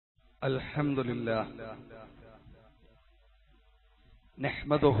الحمد لله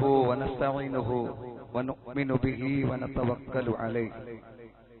نحمده ونستعينه ونؤمن به ونتوكل عليه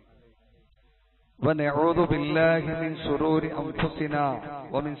ونعوذ بالله من شرور أنفسنا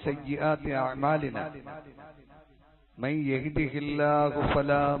ومن سيئات أعمالنا من يهده الله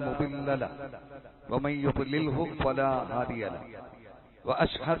فلا مضل له ومن يضلله فلا هادي له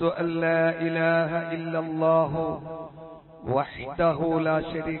وأشهد أن لا إله إلا الله وحده لا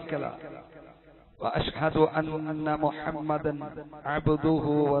شريك له وأشهد أن محمدا عبده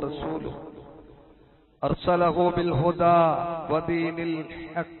ورسوله أرسله بالهدى ودين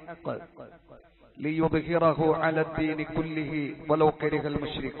الحق ليظهره على الدين كله ولو كره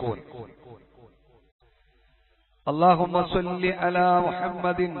المشركون اللهم صل على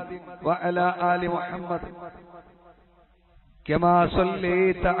محمد وعلى آل محمد كما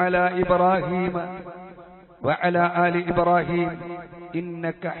صليت على إبراهيم وعلى آل إبراهيم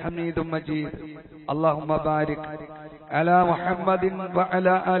إنك حميد مجيد اللهم بارك على محمد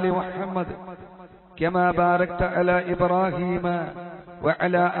وعلى آل محمد كما باركت على إبراهيم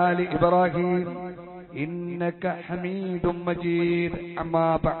وعلى آل إبراهيم إنك حميد مجيد أما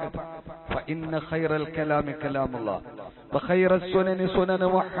بعد فإن خير الكلام كلام الله وخير السنن سنن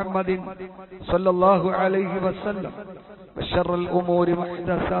محمد صلى الله عليه وسلم وشر الأمور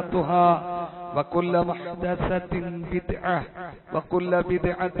محدثاتها وكل محدثة بدعة وكل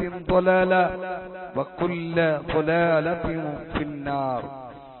بدعة ضلالة وكل ضلالة في النار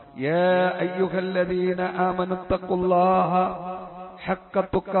يا أيها الذين آمنوا اتقوا الله حق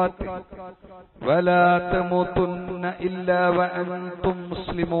تقاته ولا تموتن إلا وأنتم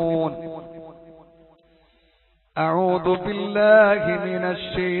مسلمون أعوذ بالله من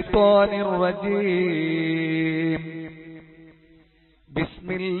الشيطان الرجيم بسم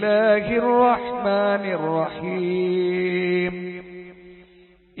الله الرحمن الرحيم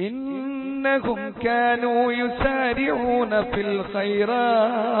إنهم كانوا يسارعون في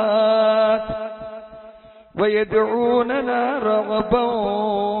الخيرات ويدعوننا رغبا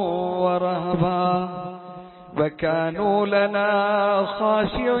ورهبا وكانوا لنا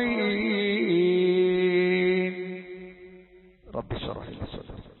خاشعين رب اشرح لي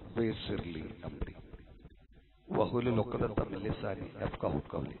صدري ويسر لي أمري വഹുലുൽ ഉഖ്ദത മിൻ ലിസാനി യഫ്ഖഹു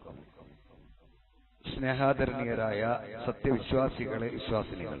ഖൗലി. സ്നേഹാദരണീയരായ സത്യവിശ്വാസികളെ,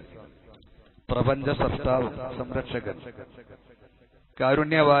 വിശ്വാസിനികളെ, പ്രപഞ്ച സൃഷ്ടാവും സംരക്ഷകൻ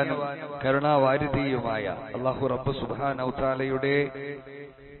കാരുണ്യവാനും കരുണാവാരിധിയുമായ അല്ലാഹു റബ്ബ് സുബ്ഹാനഹു തആലയുടെ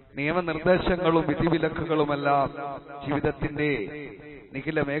നിയമനിർദ്ദേശങ്ങളും വിധിവിലക്കുകളുമെല്ലാം ജീവിതത്തിന്റെ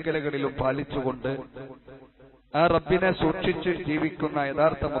നിഖില മേഖലകളിലും പാലിച്ചുകൊണ്ട് ആ റബ്ബിനെ സൂക്ഷിച്ച് ജീവിക്കുന്ന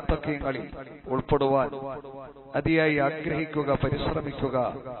യഥാർത്ഥ മുത്തഖീങ്ങളിൽ ഉൾപ്പെടുവാൻ അതിയായി ആഗ്രഹിക്കുക, പരിശ്രമിക്കുക,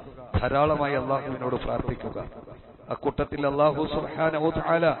 ധാരാളമായി അള്ളാഹുവിനോട് പ്രാർത്ഥിക്കുക. അക്കൂട്ടത്തിൽ അല്ലാഹു സുബ്ഹാനഹു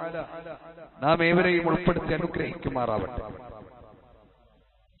തആല നാം ഏവരെയും ഉൾപ്പെടുത്തി അനുഗ്രഹിക്കുമാറാവട്ടെ.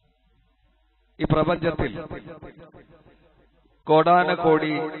 ഈ പ്രപഞ്ചത്തിൽ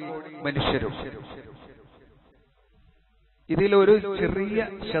കോടാനകോടി മനുഷ്യരും ഇതിലൊരു ചെറിയ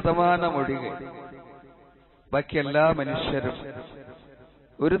ശതമാനമൊഴികെ ബാക്കി എല്ലാ മനുഷ്യരും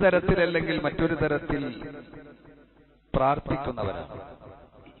ഒരു തരത്തിലല്ലെങ്കിൽ മറ്റൊരു തരത്തിൽ പ്രാർത്ഥിക്കുന്നവരാണ്.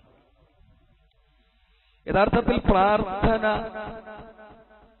 യഥാർത്ഥത്തിൽ പ്രാർത്ഥന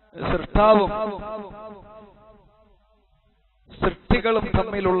സൃഷ്ടാവും സൃഷ്ടികളും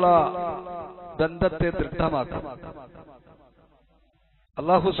തമ്മിലുള്ള ബന്ധത്തെ ദൃഢമാക്കും.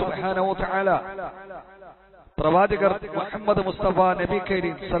 അല്ലാഹു സുബ്ഹാനഹു തആല പ്രവാചകർ മുഹമ്മദ് മുസ്തഫ നബി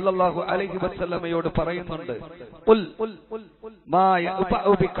കരീം സല്ലല്ലാഹു അലൈഹി വസല്ലമയോട് പറയുന്നുണ്ട്, ഖുൽ മാ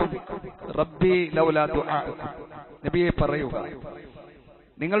യഅബഉ ബിക്കും റബ്ബി ലൗലാ ദുആഉക്കും. നബിയെ പറയുക,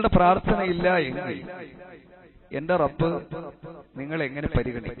 നിങ്ങളുടെ പ്രാർത്ഥനയില്ല എങ്കിൽ എന്റെ റബ്ബ് നിങ്ങളെ എങ്ങനെ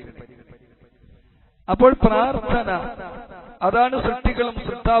പരിഗണിക്കും? അപ്പോൾ പ്രാർത്ഥന അതാണ് സൃഷ്ടികളും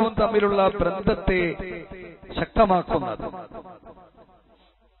സൃഷ്ടാവും തമ്മിലുള്ള ബന്ധത്തെ ശക്തമാക്കുന്നത്.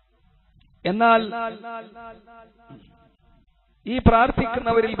 എന്നാൽ ഈ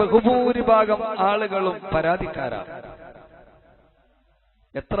പ്രാർത്ഥിക്കുന്നവരിൽ ബഹുഭൂരിഭാഗം ആളുകളും പരാതിക്കാരാണ്.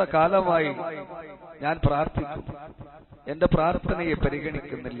 എത്ര കാലമായി ഞാൻ പ്രാർത്ഥിക്കും, എന്റെ പ്രാർത്ഥനയെ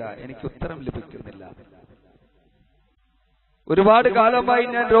പരിഗണിക്കുന്നില്ല, എനിക്ക് ഉത്തരം ലഭിക്കുന്നില്ല. ഒരുപാട് കാലമായി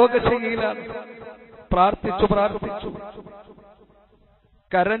ഞാൻ രോഗശയ്യയിലാണ്, പ്രാർത്ഥിച്ചു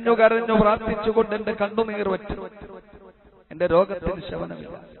കരഞ്ഞു പ്രാർത്ഥിച്ചുകൊണ്ട് എന്റെ കണ്ണുനീർ വറ്റു, എന്റെ രോഗത്തിന്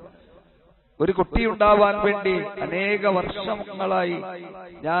ശമനമില്ല. ഒരു കുട്ടിയുണ്ടാവാൻ വേണ്ടി അനേക വർഷങ്ങളായി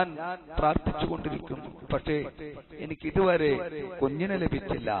ഞാൻ പ്രാർത്ഥിച്ചുകൊണ്ടിരിക്കുന്നു, പക്ഷേ എനിക്ക് ഇതുവരെ കുഞ്ഞിനെ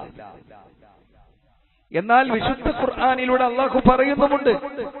ലഭിച്ചില്ല. എന്നാൽ വിശുദ്ധ ഖുർആനിലൂടെ അല്ലാഹു പറയുന്നുമുണ്ട്,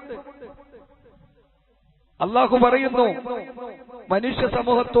 അള്ളാഹു പറയുന്നു, മനുഷ്യ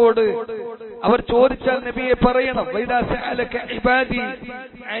സമൂഹത്തോട് അവർ ചോദിച്ചാൽ നബിയെ പറയണം, വൈദാ സഅലക ഇബാദി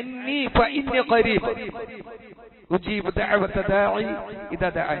അന്നി ഫഇന്നി ഖരീബ് ഉജീബു ദഅവത ദാഇ ഇദാ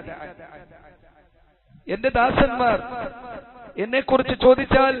ദഅനി. എന്റെ ദാസന്മാർ എന്നെക്കുറിച്ച്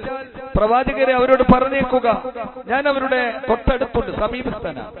ചോദിച്ചാൽ പ്രവാചകരെ അവരോട് പറഞ്ഞേക്കുക, ഞാൻ അവരുടെ തൊട്ടടുത്തുണ്ട്,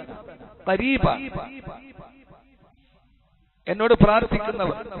 സമീപസ്ഥനാണ്, ഖരീബ. എന്നോട്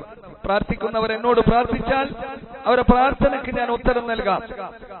പ്രാർത്ഥിക്കുന്നവർ എന്നോട് പ്രാർത്ഥിച്ചാൽ അവരുടെ പ്രാർത്ഥനയ്ക്ക് ഞാൻ ഉത്തരം നൽകാം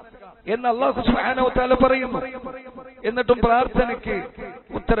എന്ന് അല്ലാഹു സുബ്ഹാനഹു വ തആല പറയുന്നു. എന്നിട്ടും പ്രാർത്ഥനയ്ക്ക്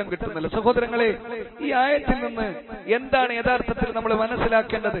ഉത്തരം കിട്ടുന്നില്ല. സഹോദരങ്ങളെ, ഈ ആയത്തിൽ നിന്ന് എന്താണ് യഥാർത്ഥത്തിൽ നമ്മൾ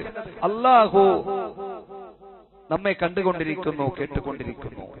മനസ്സിലാക്കേണ്ടത്? അല്ലാഹു നമ്മെ കണ്ടുകൊണ്ടിരിക്കുന്നു,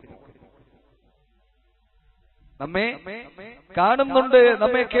 കേട്ടുകൊണ്ടിരിക്കുന്നു, നമ്മെ കാണുന്നുണ്ട്,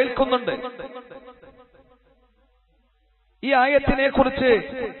 നമ്മെ കേൾക്കുന്നുണ്ട്. ഈ ആയത്തിനെ കുറിച്ച്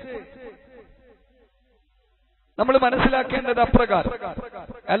നമ്മൾ മനസ്സിലാക്കേണ്ടത് അപ്രകാരം.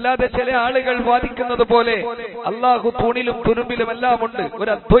 അല്ലാതെ ചില ആളുകൾ വാദിക്കുന്നത് പോലെ അള്ളാഹു തൂണിലും തുരുമ്പിലും എല്ലാം ഉണ്ട്,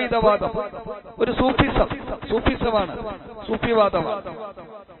 ഒരു അദ്വൈതവാദം, ഒരു സൂഫിസമാണ്, സൂഫിവാദമാണ്,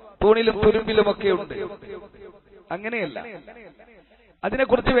 തൂണിലും തുരുമ്പിലുമൊക്കെ ഉണ്ട്. അങ്ങനെയല്ല.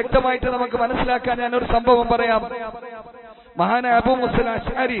 അതിനെക്കുറിച്ച് വ്യക്തമായിട്ട് നമുക്ക് മനസ്സിലാക്കാൻ ഞാനൊരു സംഭവം പറയാം. മഹാനായ അബൂ മുസ്ലിം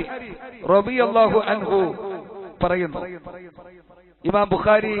അശ്അരി റളിയല്ലാഹു അൻഹു പറയുന്നു, ഇമാം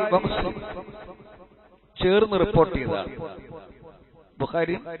ബുഖാരി മുസ്ലിം ചേർന്ന് റിപ്പോർട്ട് ചെയ്തതാണ്.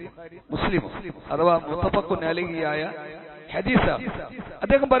 ബുഖാരി മുസ്ലിം അഥവാ മുത്തഫഖുൻ അലൈഹിയായ ഹദീസാണ്.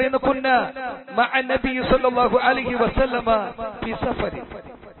 അദ്ദേഹം പറയുന്നു, കുന്ന മഅ നബി സല്ലല്ലാഹു അലൈഹി വസല്ലമ ഫി സഫരി.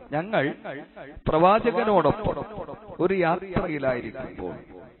 ഞങ്ങൾ പ്രവാചകനോടൊപ്പം ഒരു യാത്രയിലായിരിക്കുമ്പോൾ,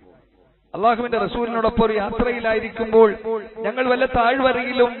 അള്ളാഹുവിന്റെ റസൂലിനോടൊപ്പം ഒരു യാത്രയിലായിരിക്കുമ്പോൾ ഞങ്ങൾ വല്ല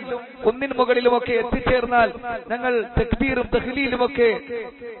താഴ്വരയിലും കുന്നിൻ മുകളിലുമൊക്കെ എത്തിച്ചേർന്നാൽ ഞങ്ങൾ തക്ബീറും തഹ്ലീലുമൊക്കെ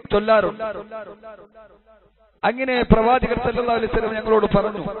ചൊല്ലാറുണ്ട്. അങ്ങനെ പ്രവാചകർ സല്ലല്ലാഹു അലൈഹി വസല്ലം ഞങ്ങളോട്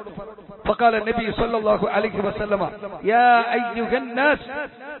പറഞ്ഞു, ഫഖാല നബി സല്ലല്ലാഹു അലൈഹി വസല്ലമ യാ അയ്യുഹന്നാസ്,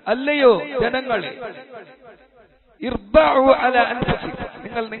 അല്ലയോ ജനങ്ങളെ, ഇർബഉ അലാ അൻഫുസിക്കും,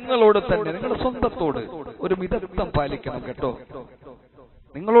 നിങ്ങൾ നിങ്ങളോട് തന്നെ, നിങ്ങളുടെ സ്വന്തത്തോട് ഒരു മിതത്വം പാലിക്കണം കേട്ടോ.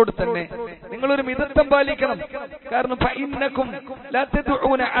 നിങ്ങളോട് തന്നെ നിങ്ങളൊരു മിതത്വം പാലിക്കണം. കാരണം ഫഇന്നകും ലാ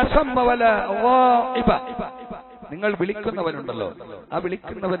തദ്ഉന അസമ്മ വലാ ഗാഇബ, നിങ്ങൾ വിളിക്കുന്നവനുണ്ടല്ലോ, ആ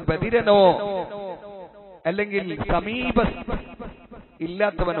വിളിക്കുന്നവൻ ബദിരനോ അല്ലെങ്കിൽ സമീപ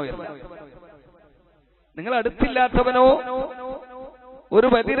ഇല്ലാത്തവനോ അല്ല, നിങ്ങൾ അടുത്തില്ലാത്തവനോ ഒരു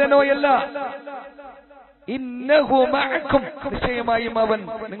ബദിരനോയല്ല. ഇന്നഹു മഅക്കും, നിശ്ചയമായും അവൻ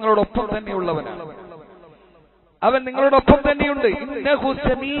നിങ്ങളോടൊപ്പം തന്നെയുള്ളവനാണ്, അവൻ നിങ്ങളോടൊപ്പം തന്നെയുണ്ട്. ഇന്നഹു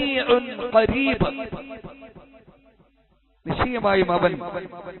സമീഉൻ ഖരീബ്, നിശ്ചയമായും അവൻ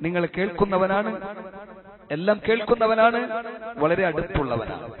നിങ്ങൾ കേൾക്കുന്നവനാണ്, എല്ലാം കേൾക്കുന്നവനാണ്, വളരെ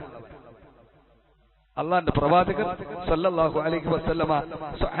അടുത്തുള്ളവനാണ്. അള്ളാന്റെ പ്രവാചകർ സല്ലല്ലാഹു അലൈഹി വസല്ലമ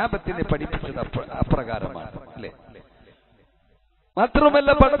സ്വഹാബത്തിനെ പഠിപ്പിച്ചത് അപ്രകാരമാണ്, അല്ലേ? മാത്രമല്ല,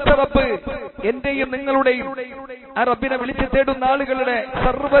 പടച്ച റബ്ബ് എന്റെയും നിങ്ങളുടെയും ആ റബ്ബിനെ വിളിച്ചു തേടുന്ന ആളുകളുടെ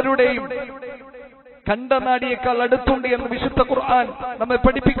സർവരുടെയും കണ്ടനാടിയേക്കാൾ അടുത്തുണ്ട് എന്ന് വിശുദ്ധ ഖുർആൻ നമ്മെ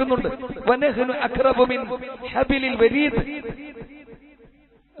പഠിപ്പിക്കുന്നുണ്ട്. വനഹ്നു അഖ്റബു മിൻ ഹബിലിൽ വരീദ്.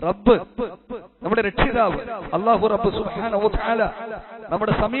 റബ്ബ്, നമ്മുടെ രക്ഷിതാവ് അല്ലാഹു റബ്ബ് സുബ്ഹാനഹു വ തആല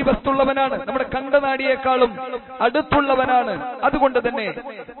നമ്മുടെ സമീപത്തുള്ളവനാണ്, നമ്മുടെ കണ്ടനാടിയേക്കാളും അടുത്തുള്ളവനാണ്. അതുകൊണ്ട് തന്നെ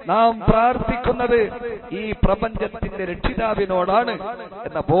നാം പ്രാർത്ഥിക്കുന്നത് ഈ പ്രപഞ്ചത്തിന്റെ രക്ഷിതാവിനോടാണ്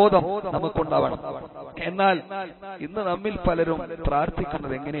എന്ന ബോധം നമുക്കുണ്ടാവണം. എന്നാൽ ഇന്ന് നമ്മിൽ പലരും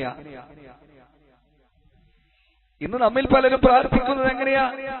പ്രാർത്ഥിക്കുന്നത് എങ്ങനെയാ? ഇന്ന് നമ്മിൽ പലരും പ്രാർത്ഥിക്കുന്നത് എങ്ങനെയാ?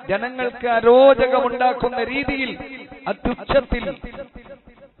 ജനങ്ങൾക്ക് അരോചകമുണ്ടാക്കുന്ന രീതിയിൽ, അത്യുച്ചത്തിൽ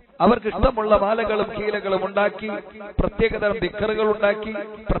അവർക്ക് ഇഷ്ടമുള്ള മാലകളും കീലകളും ഉണ്ടാക്കി, പ്രത്യേകതരം ദിക്റുകൾ ഉണ്ടാക്കി,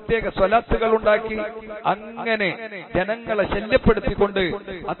 പ്രത്യേക സ്വലാത്തുകൾ ഉണ്ടാക്കി, അങ്ങനെ ജനങ്ങളെ ശല്യപ്പെടുത്തിക്കൊണ്ട്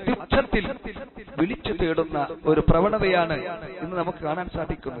അത്യുച്ചത്തിൽ വിളിച്ചു തേടുന്ന ഒരു പ്രവണതയാണ് ഇന്ന് നമുക്ക് കാണാൻ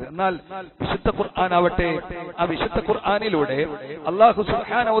സാധിക്കുന്നത്. എന്നാൽ വിശുദ്ധ ഖുർആൻ ആവട്ടെ, ആ വിശുദ്ധ ഖുർആനിലൂടെ അല്ലാഹു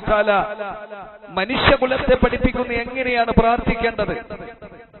സുബ്ഹാനഹു വ തആല മനുഷ്യകുലത്തെ പഠിപ്പിക്കുന്ന എങ്ങനെയാണ് പ്രാർത്ഥിക്കേണ്ടത്.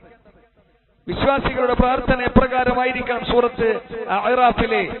 വിശ്വാസികളുടെ പ്രാർത്ഥന എപ്രകാരമായിരിക്കണം? സൂറത്ത്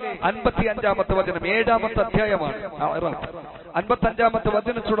അഅ്റാഫിലെ 55-ാമത്തെ വചനം, 7-ാമത്തെ അധ്യായമാണ് അഅ്റാഫ്. 55-ാമത്തെ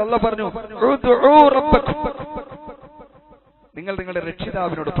വചനത്തോട് അല്ലാഹു പറഞ്ഞു, ഉദ്ഉ റബ്ബക്കും, നിങ്ങൾ നിങ്ങളുടെ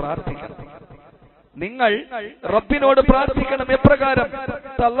രക്ഷിതാവിനോട് പ്രാർത്ഥിക്കണം. നിങ്ങൾ റബ്ബിനോട് പ്രാർത്ഥിക്കണം. എപ്രകാരം?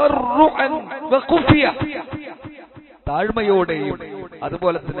 തളർറുഅൻ വഖുഫിയ, താഴ്മയോടെയും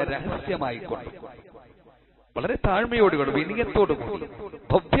അതുപോലെ തന്നെ രഹസ്യമായിക്കൊണ്ട്, വളരെ താഴ്മയോടുകൂടി, വിനയത്തോടുകൂടി,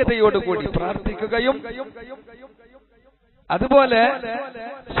 ഭവ്യതയോടുകൂടി പ്രാർത്ഥിക്കുകയും അതുപോലെ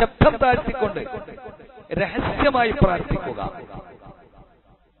ശബ്ദം താഴ്ത്തിക്കൊണ്ട് രഹസ്യമായി പ്രാർത്ഥിക്കുക.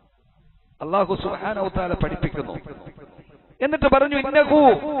 അല്ലാഹു സുബ്ഹാനഹു വ തആല പഠിപ്പിക്കുന്നു. എന്നിട്ട് പറഞ്ഞു, ഇന്നഹു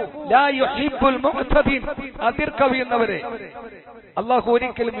ലാ യുഹിബ്ബുൽ മുഅ്തദീൻ, അതിർകവിയുന്നവരെ അല്ലാഹു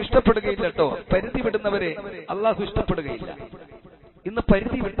ഒരിക്കലും ഇഷ്ടപ്പെടുകയില്ല കേട്ടോ. പരിധി വിടുന്നവരെ അല്ലാഹു ഇഷ്ടപ്പെടുകയില്ല. ഇന്ന്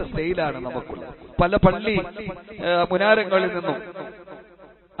പരിധി വിട്ട സ്റ്റൈലാണ് നമുക്കുള്ളത്. പല പള്ളി മുനാരങ്ങളിൽ നിന്നും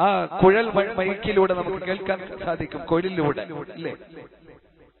ആ കുഴൽ മൈക്കിലൂടെ നമുക്ക് കേൾക്കാൻ സാധിക്കും, കുഴലിലൂടെ അല്ലേ,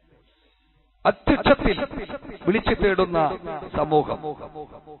 അത്യുച്ചത്തിൽ വിളിച്ചു തേടുന്ന സമൂഹം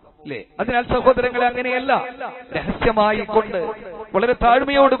അല്ലേ. അതിനാൽ സഹോദരങ്ങളെ, അങ്ങനെയല്ല, രഹസ്യമായി കൊണ്ട് വളരെ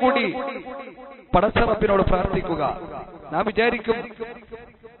താഴ്മയോടുകൂടി പടച്ചറപ്പിനോട് പ്രാർത്ഥിക്കുക. നാം വിചാരിക്കും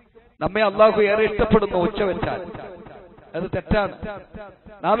നമ്മെ അല്ലാഹു ഏറെ ഇഷ്ടപ്പെടുന്നു ഒച്ച വെച്ചാൽ. അത് തെറ്റാണ്.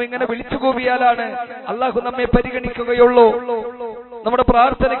 നാം ഇങ്ങനെ വിളിച്ചു കൂവിയാലാണ് അല്ലാഹു നമ്മെ പരിഗണിക്കുകയുള്ളൂ, നമ്മുടെ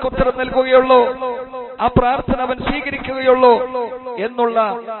പ്രാർത്ഥനയ്ക്ക് ഉത്തരം നൽകുകയുള്ളൂ, ആ പ്രാർത്ഥന അവൻ സ്വീകരിക്കുകയുള്ളൂ എന്നുള്ള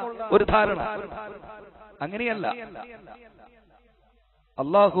ഒരു ധാരണ. അങ്ങനെയല്ല.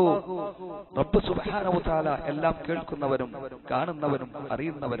 അല്ലാഹു റബ്ബ് സുബ്ഹാനഹു വ തആല എല്ലാം കേൾക്കുന്നവനും കാണുന്നവനും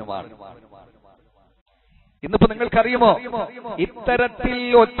അറിയുന്നവനുമാണ്. ഇന്നിപ്പോ നിങ്ങൾക്കറിയുമോ, ഇത്തരത്തിൽ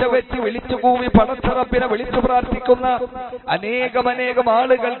ഒച്ചവെച്ച് വിളിച്ചു കൂവി പടച്ച റബ്ബിനെ വിളിച്ചു പ്രാർത്ഥിക്കുന്ന അനേകം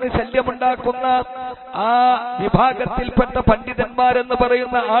ആളുകൾക്ക് ശല്യമുണ്ടാക്കുന്ന ആ വിഭാഗത്തിൽപ്പെട്ട പണ്ഡിതന്മാരെന്ന്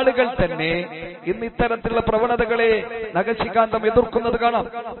പറയുന്ന ആളുകൾ തന്നെ ഇന്ന് ഇത്തരത്തിലുള്ള പ്രവണതകളെ നഖശികാന്തം എതിർക്കുന്നത് കാണാം.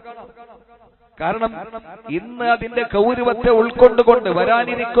 കാരണം ഇന്ന് അതിന്റെ ഗൗരവത്തെ ഉൾക്കൊണ്ടുകൊണ്ട്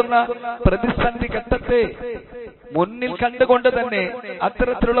വരാനിരിക്കുന്ന പ്രതിസന്ധി ഘട്ടത്തെ മുന്നിൽ കണ്ടുകൊണ്ട് തന്നെ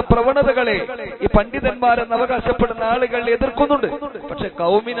അത്തരത്തിലുള്ള പ്രവണതകളെ ഈ പണ്ഡിതന്മാരെന്ന് അവകാശപ്പെടുന്ന ആളുകൾ എതിർക്കുന്നുണ്ട്. പക്ഷെ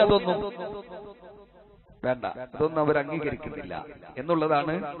കൗമിന് അതൊന്നും വേണ്ട, അതൊന്നും അവർ അംഗീകരിക്കുന്നില്ല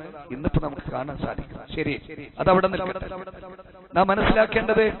എന്നുള്ളതാണ് ഇന്നിപ്പോ നമുക്ക് കാണാൻ സാധിക്കുന്നത്. ശരി, അതവിടെ നിൽക്കട്ടെ. നാം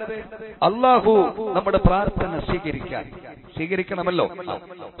മനസ്സിലാക്കേണ്ടത്, അല്ലാഹു നമ്മുടെ പ്രാർത്ഥന സ്വീകരിക്കണമല്ലോ.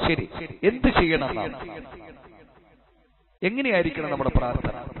 ശരി, എന്ത് ചെയ്യണം നാം? എങ്ങനെയായിരിക്കണം നമ്മുടെ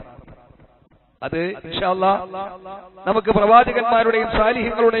പ്രാർത്ഥന? അത് ഇൻഷാ അല്ലാഹ് നമുക്ക് പ്രവാചകന്മാരുടെയും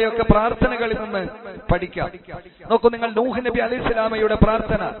സാലിഹ്യങ്ങളുടെയും ഒക്കെ പ്രാർത്ഥനകളിൽ നിന്ന് പഠിക്കാം. നോക്കൂ, നിങ്ങൾ നൂഹ് നബി അലൈഹിസ്സലാമയുടെ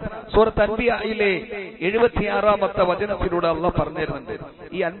പ്രാർത്ഥന സൂറത്ത് അൻബിയയിലെ 76-ാമത്തെ വചനത്തിലൂടെ അല്ലാഹ് പറഞ്ഞു തരുന്നുണ്ട്.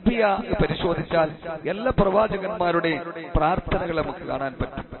 ഈ അൻബിയ പരിശോധിച്ചാൽ എല്ലാ പ്രവാചകന്മാരുടെയും പ്രാർത്ഥനകൾ നമുക്ക് കാണാൻ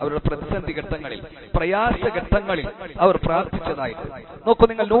പറ്റും. അവരുടെ പ്രതിസന്ധി ഘട്ടങ്ങളിൽ, പ്രയാസ ഘട്ടങ്ങളിൽ അവർ പ്രാർത്ഥിച്ചതായിട്ട്. നോക്കൂ,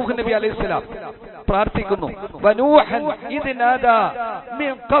 നിങ്ങൾ നൂഹ് നബി അലൈഹിസ്സലാം പ്രാർത്ഥിക്കുന്നു, വനൂഹൻ ഇദ് നാദാ മിൻ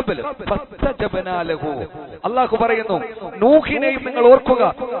ഖബ്ൽ ഫസ്തജബ്നാ ലഹു. അല്ലാഹു പറയുന്നു, നൂഹിനെയും നിങ്ങൾ ഓർക്കുക,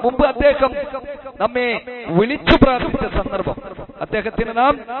 മുമ്പ് അദ്ദേഹം നമ്മെ വിളിച്ചു പ്രാർത്ഥിച്ച സന്ദർഭം, അദ്ദേഹത്തിന്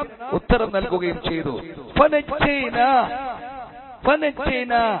നാം ഉത്തരം നൽകുകയും ചെയ്തു.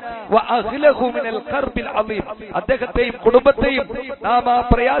 അദ്ദേഹത്തെയും കുടുംബത്തെയും നാം ആ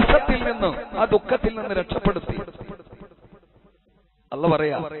പ്രയാസത്തിൽ നിന്ന്, ആ ദുഃഖത്തിൽ നിന്ന് രക്ഷപ്പെടുത്തി. അല്ലാഹു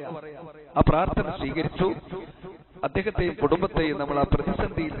പറയാ, ആ പ്രാർത്ഥന സ്വീകരിച്ചു. അദ്ദേഹത്തെയും കുടുംബത്തെയും നമ്മൾ ആ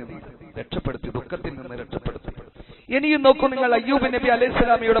പ്രതിസന്ധിയിൽ നിന്ന് രക്ഷപ്പെടുത്തി, ദുഃഖത്തിൽ നിന്ന് രക്ഷപ്പെടുത്തി. ഇനിയും നോക്കൂ നിങ്ങൾ, അയ്യൂബ് നബി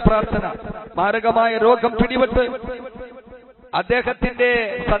അലൈഹിസ്സലാമിയുടെ പ്രാർത്ഥന. മാരകമായ രോഗം പിടിപെട്ട് അദ്ദേഹത്തിന്റെ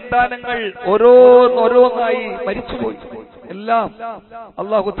സന്താനങ്ങൾ ഓരോന്നായി മരിച്ചുപോയി. എല്ലാം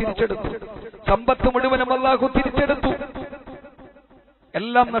അല്ലാഹു തിരിച്ചെടുത്തു. സമ്പത്ത് മുഴുവനും അല്ലാഹു തിരിച്ചെടുത്തു.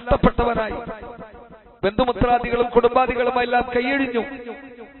 എല്ലാം നഷ്ടപ്പെട്ടവനായി. ബന്ധുമിത്രാദികളും കുടുംബാദികളും എല്ലാം കൈയഴിഞ്ഞു.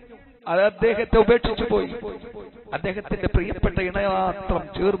 അത് അദ്ദേഹത്തെ ഉപേക്ഷിച്ചു പോയി. അദ്ദേഹത്തിന്റെ പ്രിയപ്പെട്ട ഇണയാത്രം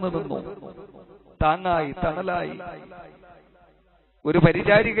ചേർന്ന് നിന്നു, താങ്ങായി, തണലായി, ഒരു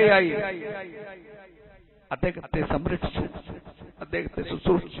പരിചാരികയായി അദ്ദേഹത്തെ സംരക്ഷിച്ചു, അദ്ദേഹത്തെ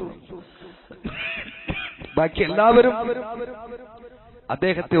ശുശ്രൂഷിച്ചു. ബാക്കി എല്ലാവരും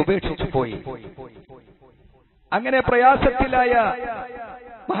അദ്ദേഹത്തെ ഉപേക്ഷിച്ചു പോയി. അങ്ങനെ പ്രയാസത്തിലായ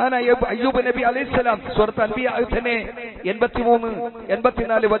മഹാനായ അയ്യൂബ് നബി അലൈഹിസ്സലാം സൂറത്ത് അൻബിയ തന്നെ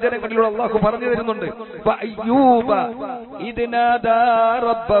 83-84 വചനങ്ങളിലൂടെ അല്ലാഹു പറഞ്ഞു തരുന്നുണ്ട്. വഅയ്യൂബ ഇദ് നാദാ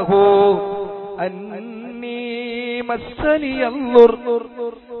റബ്ബഹു അന്നീ മസ്സനിയൽ ളുർ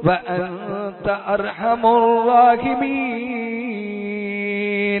വഅൻത അർഹമുർ റഹീമീൻ.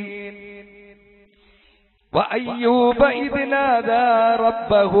 വഅയ്യൂബ ഇദ് നാദാ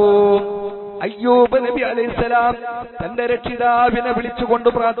റബ്ബഹു, അയ്യൂബ് നബി അലൈഹിസ്സലാം തന്റെ രക്ഷിതാവിനെ വിളിച്ചുകൊണ്ട്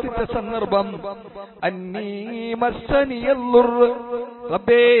പ്രാർത്ഥിച്ച സന്ദർഭം, അന്നീ മസ്സനിയൽ ളുർ,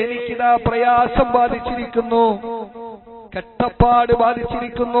 റബ്ബേ എനിക്കിതാ പ്രയാസം ബാധിച്ചിരിക്കുന്നു, കഷ്ടപ്പാട്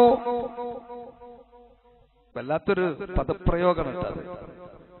ബാധിച്ചിരിക്കുന്നു. വല്ലാത്തൊരു പദപ്രയോഗമാണ് അത്.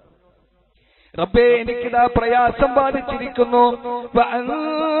 റബ്ബേ എനിക്കിതാ പ്രയാസം ബാധിച്ചിരിക്കുന്നു,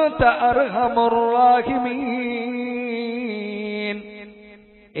 വഅൻത അർഹമുർ റഹീമീൻ,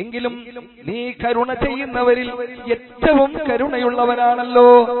 എങ്കിലും നീ കരുണ ചെയ്യുന്നവരിൽ ഏറ്റവും കരുണയുള്ളവനാണല്ലോ.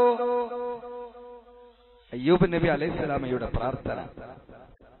 അയ്യൂബ് നബി അലൈഹിസ്സലാമയുടെ പ്രാർത്ഥന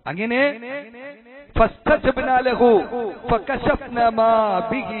അങ്ങനെ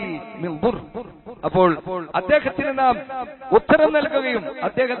അപ്പോൾ അദ്ദേഹത്തിന് നാം ഉത്തരം നൽകുകയും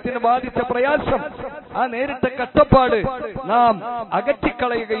അദ്ദേഹത്തിന് ബാധിച്ച പ്രയാസം, ആ നേരിട്ട കഷ്ടപ്പാട് നാം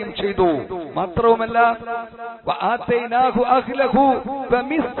അകറ്റിക്കളയുകയും ചെയ്തു. മാത്രവുമല്ല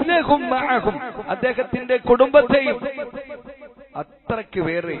അദ്ദേഹത്തിന്റെ കുടുംബത്തെയും അത്രയ്ക്ക്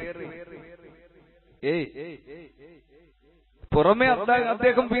വേറെ പുറമെ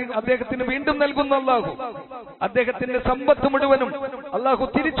അദ്ദേഹത്തിന് വീണ്ടും നൽകുന്നു അല്ലാഹു. അദ്ദേഹത്തിന്റെ സമ്പത്ത് മുഴുവനും അല്ലാഹു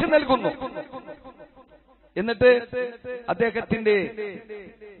തിരിച്ചു നൽകുന്നു. എന്നിട്ട് അദ്ദേഹത്തിന്റെ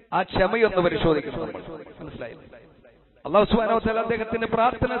ആ ക്ഷമയൊന്ന് പരിശോധിക്കുന്നു. മനസ്സിലായില്ലേ? അല്ലാഹു സുബ്ഹാനഹു വ തആല അദ്ദേഹത്തിന്റെ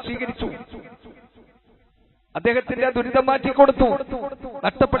പ്രാർത്ഥന സ്വീകരിച്ചു. അദ്ദേഹത്തിന്റെ ആ ദുരിതം മാറ്റിക്കൊടുത്തു.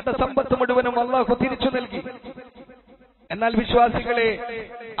 നഷ്ടപ്പെട്ട സമ്പത്ത് മുഴുവനും അല്ലാഹു തിരിച്ചു നൽകി. എന്നാൽ വിശ്വാസികളെ,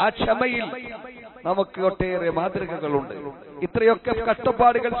 ആ ക്ഷമയിൽ നമുക്ക് ഒട്ടേറെ മാതൃകകളുണ്ട്. ഇത്രയൊക്കെ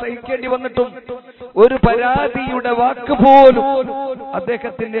കഷ്ടപ്പാടുകൾ സഹിക്കേണ്ടി വന്നിട്ടും ഒരു പരാതിയുടെ വാക്ക് പോലും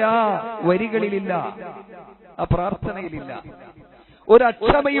അദ്ദേഹത്തിന്റെ ആ വരികളിലില്ല, ആ പ്രാർത്ഥനയിലില്ല. ഒരു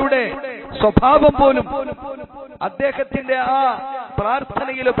അക്ഷമയുടെ സ്വഭാവം പോലും അദ്ദേഹത്തിന്റെ ആ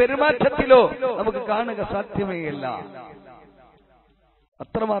പ്രാർത്ഥനയിലോ പെരുമാറ്റത്തിലോ നമുക്ക് കാണുക സാധ്യമേയല്ല.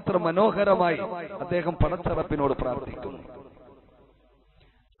 അത്രമാത്രം മനോഹരമായി അദ്ദേഹം പടച്ചറപ്പിനോട് പ്രാർത്ഥിക്കുന്നു.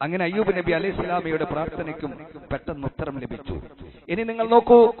 അങ്ങനെ അയ്യൂബ് നബി അലൈഹിസ്സലാമയുടെ പ്രാർത്ഥനയ്ക്കും പെട്ടെന്ന് ഉത്തരം ലഭിച്ചു. ഇനി നിങ്ങൾ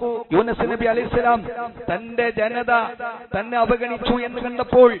നോക്കൂ, യൂനുസ് നബി അലൈഹിസ്സലാം തന്റെ ജനത തന്നെ അവഗണിച്ചു എന്ന്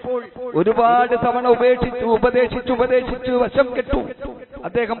കണ്ടപ്പോൾ ഒരുപാട് തവണ ഉപദേശിച്ചു വശം കെട്ടു.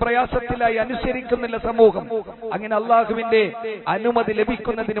 അദ്ദേഹം പ്രയാസത്തിലായി, അനുസരിക്കുന്നില്ല സമൂഹം. അങ്ങനെ അള്ളാഹുവിന്റെ അനുമതി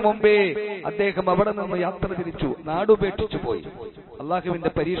ലഭിക്കുന്നതിന് മുമ്പേ അദ്ദേഹം അവിടെ നിന്ന് യാത്ര തിരിച്ചു, നാടുപേക്ഷിച്ചു പോയി.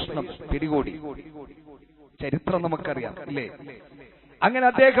 അള്ളാഹുവിന്റെ പരീക്ഷണം പിടികൂടി. ചരിത്രം നമുക്കറിയാം, ഇല്ലേ? അങ്ങനെ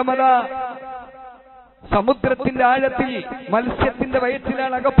അദ്ദേഹം അതാ സമുദ്രത്തിന്റെ ആഴത്തിൽ മത്സ്യത്തിന്റെ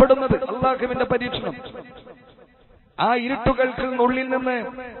വയറ്റിലാണ് അകപ്പെടുന്നത്. അള്ളാഹുവിന്റെ പരീക്ഷണം. ആ ഇരുട്ടുകൾക്കുള്ളിൽ നിന്ന്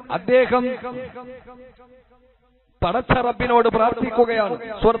അദ്ദേഹം പടച്ച റബ്ബിനോട് പ്രാർത്ഥിക്കുകയാണ്.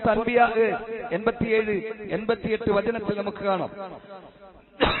 സൂറത്ത് അൻബിയാ 87-88 വചനത്തിൽ നമുക്ക് കാണാം.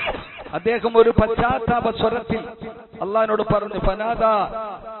 അദ്ദേഹം ഒരു പശ്ചാത്താപ സ്വരത്തിൽ അള്ളാഹിനോട് പറഞ്ഞു, ഫനാദാ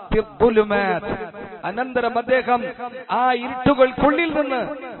ഫിദ്ദുലുമാത്. അനന്തരം അദ്ദേഹം ആ ഇരുട്ടുകൾക്കുള്ളിൽ നിന്ന്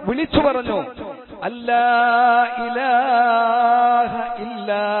വിളിച്ചു പറഞ്ഞു, അല്ലാ ഇലാഹ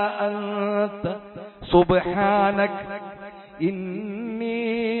ഇല്ലാ അൻത സുബ്ഹാനക ഇന്നി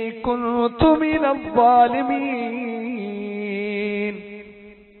കുൻതു മിനൽ ളാലിമീൻ.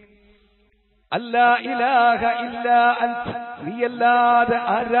 അല്ലാ ഇലാഹ ഇല്ലാ അൻത, നീയല്ലാതെ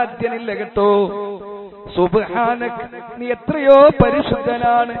ആരാധ്യനില്ല കേട്ടോ. സുബ്ഹാനക, നീ എത്രയോ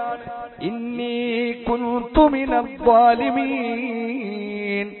പരിശുദ്ധനാണ്. ഇന്നി കുൻതു മിനൽ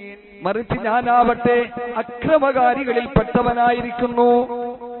ളാലിമീൻ, മറിച്ച് ഞാനാവട്ടെ അക്രമകാരികളിൽ പെട്ടവനായിരിക്കുന്നു.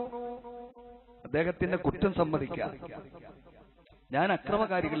 അദ്ദേഹത്തിന്റെ കുറ്റം സമ്മതിക്കാം, ഞാൻ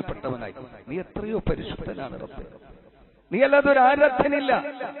അക്രമകാരികളിൽ പെട്ടവനായി. നീ എത്രയോ പരിശുദ്ധനാണ് റബ്ബേ, നീ അല്ലാതെ ഒരു ആരാധ്യനില്ല.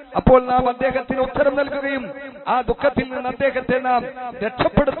 അപ്പോൾ നാം അദ്ദേഹത്തിന് ഉത്തരം നൽകുകയും ആ ദുഃഖത്തിൽ നിന്ന് അദ്ദേഹത്തെ നാം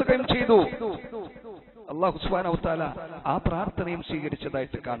രക്ഷപ്പെടുത്തുകയും ചെയ്തു. അല്ലാഹു സുബ്ഹാനഹു വ തആല ആ പ്രാർത്ഥനയും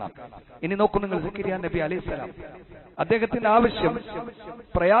സ്വീകരിച്ചതായിട്ട് കാണാം. ഇനി നോക്കൂ നിങ്ങൾ, സക്കരിയ നബി അലൈഹിസ്സലാം, അദ്ദേഹത്തിന്റെ ആവശ്യം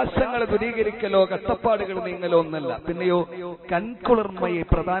പ്രയാസങ്ങൾ ദൂരീകരിക്കലോ കഷ്ടപ്പാടുകൾ നീങ്ങലോ ഒന്നല്ല, പിന്നെയോ കൺകുളിർമയെ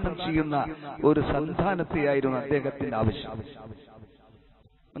പ്രദാനം ചെയ്യുന്ന ഒരു സന്താനത്തെയായിരുന്നു അദ്ദേഹത്തിന്റെ ആവശ്യം.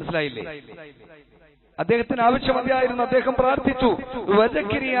 മനസ്സിലായില്ലേ? അദ്ദേഹത്തിന് ആവശ്യം അതായിരുന്നു. അദ്ദേഹം പ്രാർത്ഥിച്ചു.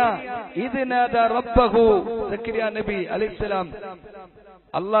 സക്കരിയ നബി അലൈഹിസ്സലാം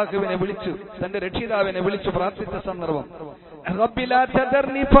അള്ളാഹുവിനെ വിളിച്ചു, തന്റെ രക്ഷിതാവിനെ വിളിച്ചു പ്രാർത്ഥിച്ച സന്ദർഭം, റബ്ബി ലാ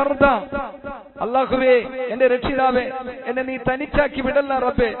തദർനി ഫർദ, അള്ളാഹുവേ എന്റെ രക്ഷിതാവേ, എന്നെ നീ തനിച്ചാക്കി വിടല്ല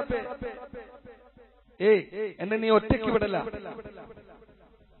റബ്ബേ, എന്നെ നീ ഒറ്റയ്ക്ക് വിടല്ല,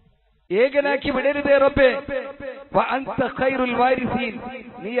 ഏകനാക്കി വിടരുതേ റബ്ബേ. വഅൻത ഖൈറുൽ വാരിസീൻ,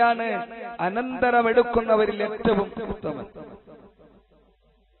 നീയാണ് അനന്തരമെടുക്കുന്നവരിൽ ഏറ്റവും ഉത്തമൻ.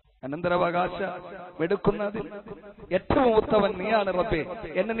 അനന്തരാവകാശം എടുക്കുന്നതിൽ ഏറ്റവും ഉത്തമൻ നീയാണ് റബ്ബേ.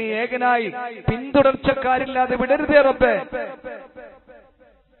 എന്നെ നീ ഏകനായി പിന്തുടർച്ചക്കാരില്ലാതെ വിടരുതേ റബ്ബേ.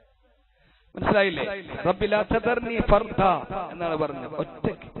 മനസ്സിലായില്ലേ? റബ്ബി ലാ തദർനി ഫർദ എന്നാണ് പറഞ്ഞത്,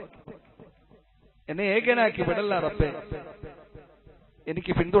 ഒറ്റയ്ക്ക് എന്നെ ഏകനാക്കി വിടല്ല റബ്ബേ,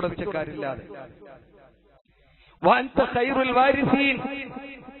 എനിക്ക് പിന്തുടർച്ചക്കാരില്ലാതെ. വഅൻത ഖൈറുൽ വാരിസീൻ,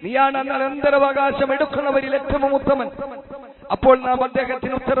 നീയാണ് അനന്തരാവകാശം എടുക്കുന്നവരിൽ ഏറ്റവും ഉത്തമൻ. അപ്പോൾ നാം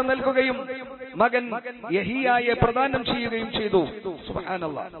അദ്ദേഹത്തിന് ഉത്തരം നൽകുകയും മകൻ യഹിയായെ പ്രദാനം ചെയ്യുകയും ചെയ്തു.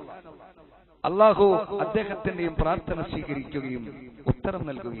 സുബ്ഹാനല്ലാഹ്. അല്ലാഹു അദ്ദേഹത്തിന്റെയും പ്രാർത്ഥന സ്വീകരിക്കുകയും ഉത്തരം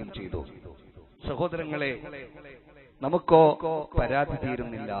നൽകുകയും ചെയ്തു. സഹോദരങ്ങളെ, നമുക്കോ പരാതി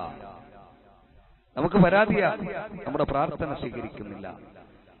തീരുന്നില്ല. നമുക്ക് പരാതിയാ, നമ്മുടെ പ്രാർത്ഥന സ്വീകരിക്കുന്നില്ല.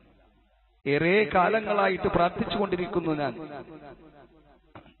 ഏറെ കാലങ്ങളായിട്ട് പ്രാർത്ഥിച്ചുകൊണ്ടിരിക്കുന്നു ഞാൻ,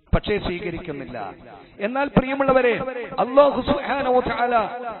 പക്ഷേ സ്വീകരിക്കുന്നില്ല. എന്നാൽ പ്രിയമുള്ളവരെ, അല്ലാഹു സുബ്ഹാനഹു വ തആല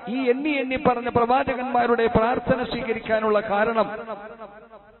ഈ എണ്ണി പറഞ്ഞ പ്രവാചകന്മാരുടെ പ്രാർത്ഥന സ്വീകരിക്കാനുള്ള കാരണം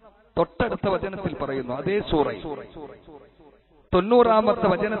തൊട്ടടുത്ത വചനത്തിൽ പറയുന്നു. അതേ സൂറയിൽ 90-ാമത്തെ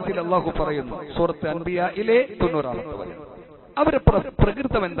വചനത്തിൽ അല്ലാഹു പറയുന്നു. സൂറത്ത് അൻബിയായിലെ 90-ാമത്തെ വചനം. അവരുടെ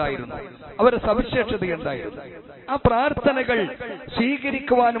പ്രകൃതം എന്തായിരുന്നു, അവരുടെ സവിശേഷത എന്തായിരുന്നു, ആ പ്രാർത്ഥനകൾ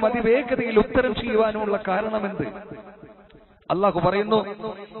സ്വീകരിക്കുവാനും അതിവേഗതയിൽ ഉത്തരം ചെയ്യുവാനുമുള്ള കാരണമെന്ത്? അല്ലാഹു പറയുന്നു,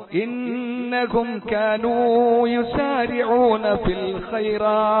 ഇന്നഹും കാനൂ യുസാരിഊന ഫിൽ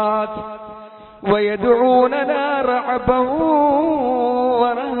ഖൈറാത്ത് വയദ്ഊനനാ റഅബൻ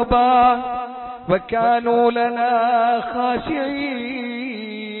വറഹബാ വകാനൂ ലനാ ഖാശിഈൻ.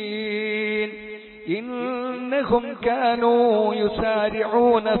 ഇന്നഹും കാനൂ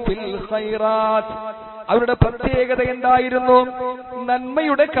യുസാരിഊന ഫിൽ ഖൈറാത്ത്. അവരുടെ പ്രത്യേകത എന്തായിരുന്നു?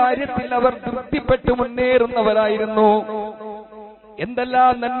 നന്മയുടെ കാര്യത്തിൽ അവർ ധൃതിപ്പെട്ട് മുന്നേറുന്നവരായിരുന്നു.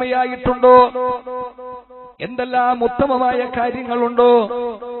 എന്തെല്ലാം നന്മയായിട്ടുണ്ടോ, എന്തെല്ലാം ഉത്തമമായ കാര്യങ്ങളുണ്ടോ,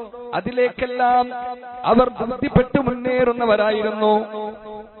 അതിലേക്കെല്ലാം അവർ ധൃതിപ്പെട്ട് മുന്നേറുന്നവരായിരുന്നു.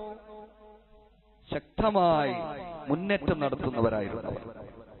 ശക്തമായി മുന്നേറ്റം നടത്തുന്നവരായിരുന്നു.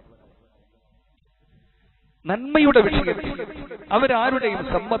 നന്മയുടെ വിഷയത്തിൽ അവരാരുടെയും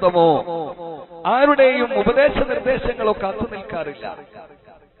സമ്മതമോ ആരുടെയും ഉപദേശ നിർദ്ദേശങ്ങളോ കാത്തു നിൽക്കാറില്ല.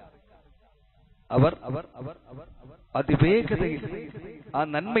 അവർ അതിവേഗതയിൽ ആ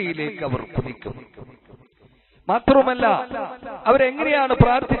നന്മയിലേക്ക് അവർ കുതിക്കും. മാത്രമല്ല, അവരെങ്ങനെയാണ്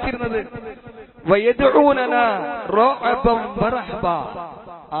പ്രാർത്ഥിച്ചിരുന്നത്? വയദ്ഊനനാ റഅബൻ വറഹബാ.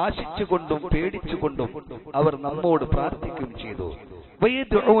 ആശിച്ചുകൊണ്ടും പേടിച്ചുകൊണ്ടും അവർ നമ്മോട് പ്രാർത്ഥിക്കുകയും ചെയ്തു.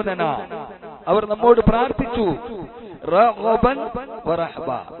 വയദ്ഊനനാ, അവർ നമ്മോട് പ്രാർത്ഥിച്ചു. റഅബൻ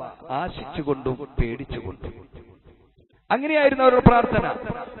വറഹബാ, ആശിച്ചുകൊണ്ടും പേടിച്ചുകൊണ്ടും. അങ്ങനെയായിരുന്നു അവരുടെ പ്രാർത്ഥന.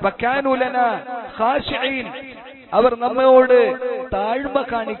 വകാനൂ ലനാ ഖാശിഈൻ, അവർ നമ്മോട് താഴ്മ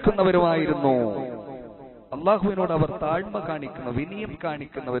കാണിക്കുന്നവരുമായിരുന്നു. അള്ളാഹുവിനോട് അവർ താഴ്മ കാണിക്കുന്ന, വിനയം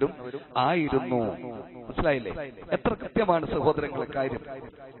കാണിക്കുന്നവരും ആയിരുന്നു. മനസ്സിലായില്ലേ? എത്ര കൃത്യമാണ് സഹോദരങ്ങളെ കാര്യം.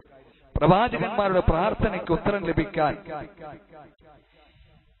 പ്രവാചകന്മാരുടെ പ്രാർത്ഥനയ്ക്ക് ഉത്തരം ലഭിക്കാൻ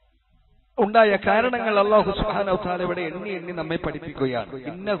ഉണ്ടായ കാരണങ്ങൾ അല്ലാഹു സുബ്ഹാനഹു വ തആല ഇവിടെ എണ്ണി നമ്മെ പഠിപ്പിക്കുകയാണ്.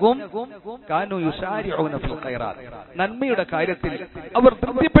 ഇന്നഹും കാനൂ യുസാരിഊന ഫിൽ ഖൈറാത്ത്. നന്മയുടെ കാര്യത്തിൽ അവർ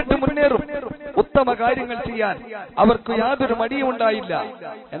ധൃതിപ്പെട്ട് മുന്നേറും. ഉത്തമ കാര്യങ്ങൾ ചെയ്യാൻ അവർക്ക് യാതൊരു മടിയും ഉണ്ടായില്ല.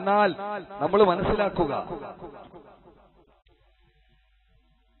 എന്നാൽ നമ്മൾ മനസ്സിലാക്കുക,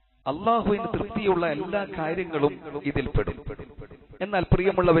 അല്ലാഹുവിന് തൃപ്തിയുള്ള എല്ലാ കാര്യങ്ങളും ഇതിൽപ്പെടും. എന്നാൽ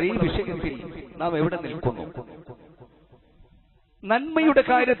പ്രിയമുള്ളവർ, ഈ വിഷയത്തിൽ നാം എവിടെ നിൽക്കുന്നു? നന്മയുടെ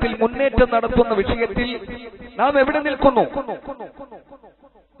കാര്യത്തിൽ മുന്നേറ്റം നടത്തുന്ന വിഷയത്തിൽ നാം എവിടെ നിൽക്കുന്നു?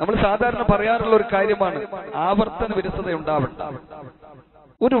 നമ്മൾ സാധാരണ പറയാറുള്ള ഒരു കാര്യമാണ് ആവർത്തന വിരസത ഉണ്ടാവണ്ട.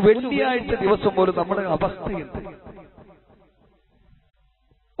 ഒരു വെള്ളിയാഴ്ച ദിവസം പോലും നമ്മുടെ അവസ്ഥ എന്ത്?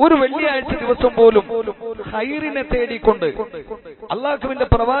 ഒരു വെള്ളിയാഴ്ച ദിവസം പോലും ഹൈറിനെ തേടിക്കൊണ്ട് അള്ളാഹുവിന്റെ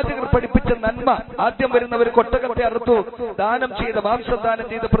പ്രവാചകർ പഠിപ്പിച്ച നന്മ, ആദ്യം വരുന്നവർ കൊട്ടകത്തെ അറുത്തു ദാനം ചെയ്ത, മാംസദാനം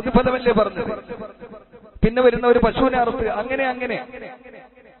ചെയ്ത പ്രതിഫലമല്ലേ പറഞ്ഞത്? പിന്നെ വരുന്ന ഒരു പശുവിനെ അറുത്ത്, അങ്ങനെ.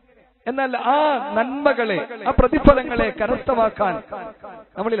 എന്നാൽ ആ നന്മകളെ, ആ പ്രതിഫലങ്ങളെ കരസ്ഥമാക്കാൻ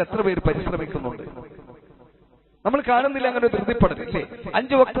നമ്മളിൽ എത്ര പേര് പരിശ്രമിക്കുന്നുണ്ട്? നമ്മൾ കാണുന്നില്ല അങ്ങനെ ഒരു ധൃതിപ്പെടലില്ലേ?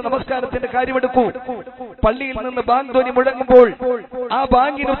 5 വക്ത നമസ്കാരത്തിന്റെ കാര്യമെടുക്കൂ. പള്ളിയിൽ നിന്ന് ബാങ്ക് ധ്വനി മുഴങ്ങുമ്പോൾ ആ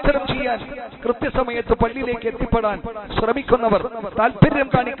ബാങ്കിന് ഉത്തരം ചെയ്യാൻ കൃത്യസമയത്ത് പള്ളിയിലേക്ക് എത്തിപ്പെടാൻ ശ്രമിക്കുന്നവർ, താല്പര്യം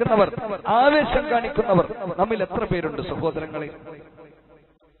കാണിക്കുന്നവർ, ആവേശം കാണിക്കുന്നവർ നമ്മിൽ എത്ര പേരുണ്ട് സഹോദരങ്ങളെ?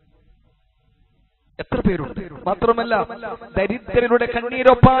 എത്ര പേരുണ്ട്? മാത്രമല്ല, ദരിദ്രരുടെ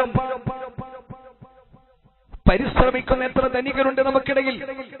കണ്ണീരൊപ്പാൻ പരിശ്രമിക്കുന്ന എത്ര ധനികരുണ്ട് നമുക്കിടയിൽ?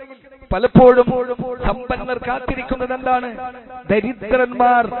 പലപ്പോഴും സമ്പന്നർ കാത്തിരിക്കുന്നത് എന്താണ്?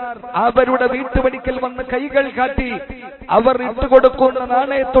 ദരിദ്രന്മാർ അവരുടെ വീട്ടുപടിക്കൽ വന്ന് കൈകൾ കാട്ടി അവർ ഇട്ടുകൊടുക്കുന്ന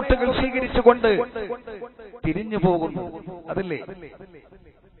നാണയത്തൊട്ടുകൾ സ്വീകരിച്ചുകൊണ്ട് തിരിഞ്ഞു പോകുന്നു. അതല്ലേ?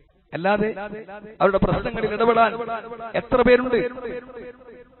 അല്ലാതെ അവരുടെ പ്രശ്നങ്ങളിൽ ഇടപെടാൻ എത്ര പേരുണ്ട്?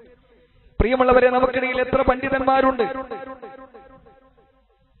 പ്രിയമുള്ളവരെ, നമുക്കിടയിൽ എത്ര പണ്ഡിതന്മാരുണ്ട്?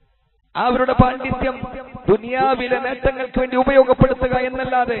 അവരുടെ പാണ്ഡിത്യം ദുനിയാവിലെ നേട്ടങ്ങൾക്ക് വേണ്ടി ഉപയോഗപ്പെടുത്തുക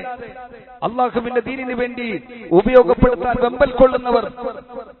എന്നല്ലാതെ അള്ളാഹുവിന്റെ ദീനിന് വേണ്ടി ഉപയോഗപ്പെടുത്താൻ വെമ്പൽ കൊള്ളുന്നവർ,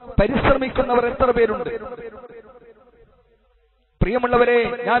 പരിശ്രമിക്കുന്നവർ എത്ര പേരുണ്ട്? പ്രിയമുള്ളവരെ,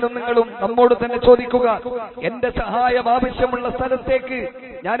 ഞാനും നിങ്ങളും നമ്മോട് തന്നെ ചോദിക്കുക, എന്റെ സഹായം ആവശ്യമുള്ള സ്ഥലത്തേക്ക്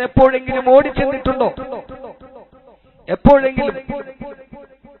ഞാൻ എപ്പോഴെങ്കിലും ഓടിച്ചെന്നിട്ടുണ്ടോ? എപ്പോഴെങ്കിലും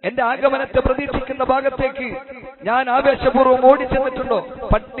എന്റെ ആഗമനത്തെ പ്രതീക്ഷിക്കുന്ന ഭാഗത്തേക്ക് ഞാൻ ആവേശപൂർവ്വം ഓടിച്ചെന്നിട്ടുണ്ടോ?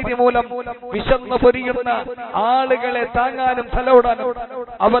 പട്ടിണി മൂലം വിശന്ന് പൊരിയുന്ന ആളുകളെ താങ്ങാനും തലോടാനും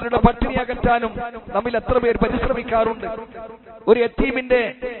അവരുടെ പട്ടിണി അകറ്റാനും നമ്മിൽ എത്ര പേർ പരിശ്രമിക്കാറുണ്ട്? ഒരു യതീമിന്റെ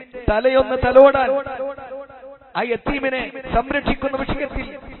തലയൊന്ന് തലോടാൻ, ആ യതീമിനെ സംരക്ഷിക്കുന്ന വിഷയത്തിൽ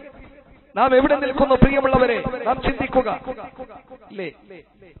നാം എവിടെ നിൽക്കുന്നു പ്രിയമുള്ളവരെ? നാം ചിന്തിക്കുക ഇല്ലേ?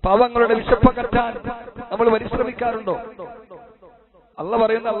 പാവങ്ങളുടെ വിശപ്പകറ്റാൻ നമ്മൾ പരിശ്രമിക്കാറുണ്ടോ? അള്ളാഹ്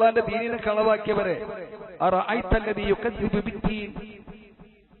പറയുന്ന അള്ളാന്റെ ദീനിനെ കളവാക്കിയവരെ,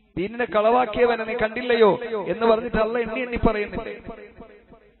 ദീനിനെ കളവാക്കിയവനെ നീ കണ്ടില്ലയോ എന്ന് പറഞ്ഞിട്ട് അള്ളാഹ് എണ്ണി എണ്ണി പറയുന്നില്ലേ?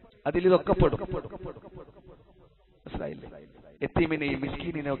 അതിൽ ഇതൊക്കെ പെടും. മനസ്സിലായില്ലേ? യതീമിനെയും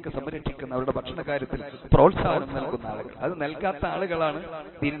മിസ്കീനിനെയും ഒക്കെ സംരക്ഷിക്കുന്ന, അവരുടെ ഭക്ഷണ കാര്യത്തിൽ പ്രോത്സാഹനം നൽകുന്ന ആളുകൾ, അത് നൽകാത്ത ആളുകളാണ്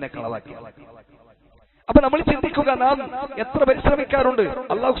ദീനിനെ കളവാക്കിയത്. അപ്പൊ നമ്മൾ ചിന്തിക്കുക, നാം എത്ര പരിശ്രമിക്കാറുണ്ട്?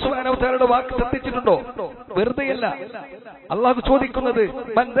 അല്ലാഹു സുബ്ഹാനഹു വ തആലയുടെ വാക്ക് ശ്രദ്ധിച്ചിട്ടുണ്ടോ? വെറുതെയല്ല അല്ലാഹു ചോദിക്കുന്നത്,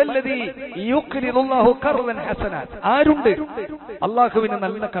 മൻ ദല്ലദീ യുഖ്രിദുല്ലാഹു ഖർദൻ ഹസന. ആരുണ്ട് അല്ലാഹുവിന്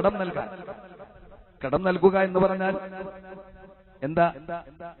നല്ല കടം നൽകാൻ? കടം നൽകുക എന്ന് പറഞ്ഞാൽ എന്താ?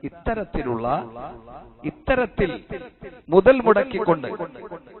 ഇത്തരത്തിൽ മുതൽ മുടക്കിക്കൊണ്ട്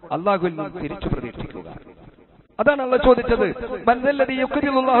അല്ലാഹുവിൽ നിന്ന് തിരിച്ചു പ്രതീക്ഷിക്കുക. അതാണ് അല്ലാഹു ചോദിച്ചത്, മൻ ദല്ലദീ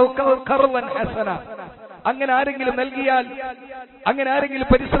യുഖ്രിദുല്ലാഹു ഖർദൻ ഹസന. അങ്ങനെ ആരെങ്കിലും നൽകിയാൽ, അങ്ങനെ ആരെങ്കിലും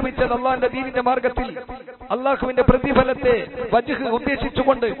പരിശ്രമിച്ചാൽ അള്ളാഹുവിന്റെ ദീനിന്റെ മാർഗത്തിൽ അള്ളാഹുവിന്റെ പ്രതിഫലത്തെ വജ്ഹ്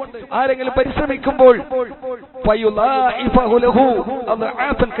ഉദ്ദേശിച്ചുകൊണ്ട് ആരെങ്കിലും പരിശ്രമിക്കുമ്പോൾ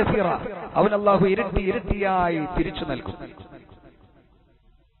അവൻ അള്ളാഹു ഇരട്ടി ഇരട്ടിയായി തിരിച്ചു നൽകും.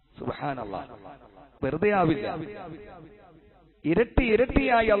 സുബ്ഹാനല്ലാഹ്, വെറുതെ ആവില്ല, ഇരട്ടി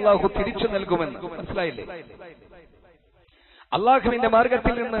ഇരട്ടിയായി അള്ളാഹു തിരിച്ചു നൽകുമെന്ന്. മനസ്സിലായില്ലേ? അള്ളാഹുവിന്റെ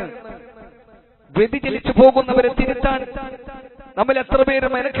മാർഗത്തിൽ നിന്ന് വ്യതിചലിച്ചു പോകുന്നവരെ തിരുത്താൻ നമ്മൾ എത്ര പേര്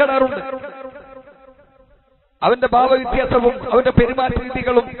മെനക്കെടാറുണ്ട്? അവന്റെ ഭാവവ്യത്യാസവും അവന്റെ പെരുമാറ്റ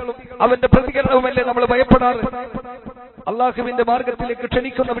രീതികളും അവന്റെ പ്രതികരണവുമല്ലേ നമ്മൾ ഭയപ്പെടാറ്? അള്ളാഹുവിന്റെ മാർഗത്തിലേക്ക്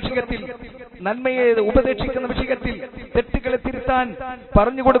ക്ഷണിക്കുന്ന വിഷയത്തിൽ, നന്മയെ ഉപദേശിക്കുന്ന വിഷയത്തിൽ, തെറ്റുകളെ തിരുത്താൻ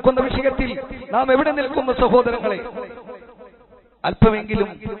പറഞ്ഞു കൊടുക്കുന്ന വിഷയത്തിൽ നാം എവിടെ നിൽക്കുന്നു സഹോദരങ്ങളെ? അല്പമെങ്കിലും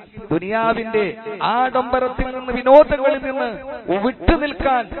ദുനിയാവിന്റെ ആഡംബരത്തിൽ നിന്ന്, വിനോദങ്ങളിൽ നിന്ന് വിട്ടു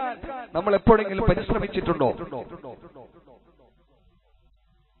നിൽക്കാൻ നമ്മൾ എപ്പോഴെങ്കിലും പരിശ്രമിച്ചിട്ടുണ്ടോ?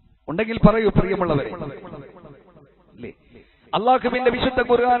 ഉണ്ടെങ്കിൽ പറയൂ പ്രിയമുള്ളവരെ. അല്ലാഹുവിന്റെ വിശുദ്ധ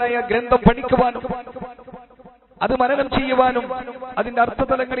ഖുർആനായ ഗ്രന്ഥം പഠിക്കുവാനും അത് മനനം ചെയ്യുവാനും അതിന്റെ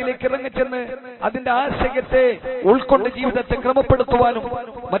അർത്ഥതലങ്ങളിലേക്ക് ഇറങ്ങിച്ചെന്ന് അതിന്റെ ആശയത്തെ ഉൾക്കൊണ്ട് ജീവിതത്തെ ക്രമപ്പെടുത്തുവാനും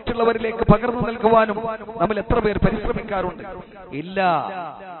മറ്റുള്ളവരിലേക്ക് പകർന്നു നൽകുവാനും നമ്മൾ എത്ര പേർ പരിശ്രമിക്കാറുണ്ട്? ഇല്ല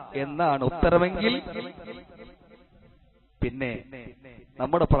എന്നാണ് ഉത്തരമെങ്കിൽ പിന്നെ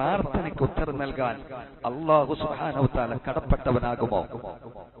നമ്മുടെ പ്രാർത്ഥനയ്ക്ക് ഉത്തരം നൽകാൻ അല്ലാഹു സുബ്ഹാനഹു വ തആല കടപ്പെട്ടവനാകുമോ?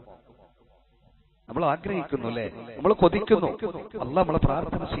 നമ്മൾ ആഗ്രഹിക്കുന്നു അല്ലേ? നമ്മൾ കൊതിക്കുന്നു, അല്ലാഹ് നമ്മളെ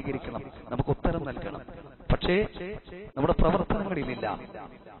പ്രാർത്ഥന സ്വീകരിക്കണം, നമുക്ക് ഉത്തരം നൽകണം. പക്ഷേ നമ്മുടെ പ്രവർത്തനങ്ങളിലില്ല.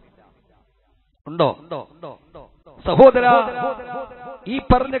 ഉണ്ടോ സഹോദര? ഈ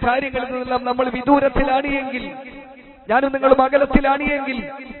പറഞ്ഞ കാര്യങ്ങളിൽ നിന്നെല്ലാം നമ്മൾ വിദൂരത്തിലാണ് എങ്കിൽ, ഞാനും നിങ്ങളും അകലത്തിലാണ് എങ്കിൽ,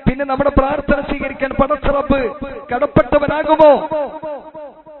 പിന്നെ നമ്മുടെ പ്രാർത്ഥന സ്വീകരിക്കാൻ പടച്ച റബ്ബ് കടപ്പെട്ടവനാകുമോ?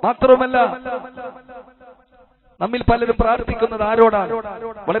 മാത്രമല്ല, നമ്മിൽ പലരും പ്രാർത്ഥിക്കുന്നത് ആരോടാണ്?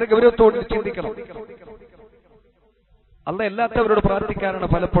 വളരെ ഗൗരവത്തോടെ ചിന്തിക്കണം. അല്ലാഹ് എല്ലാത്തവരോട് പ്രാർത്ഥിക്കാനാണ്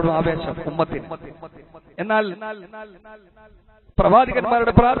പലപ്പോഴും ആവേശം ഉമ്മത്തിന്. എന്നാൽ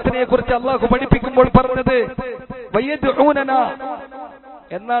പ്രവാചകന്മാരുടെ പ്രാർത്ഥനയെ കുറിച്ച് അല്ലാഹു പഠിപ്പിക്കുമ്പോൾ പറഞ്ഞത് വയദ്ഉനന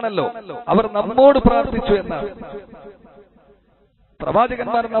എന്നാണല്ലോ. അവർ നമ്മോട് പ്രാർത്ഥിച്ചു എന്നാണ്.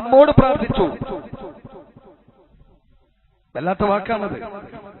 പ്രവാചകന്മാർ നമ്മോട് പ്രാർത്ഥിച്ചു. വല്ലാത്ത വാക്കാണത്.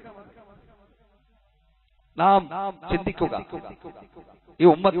 നാം ചിന്തിക്കുക, ഈ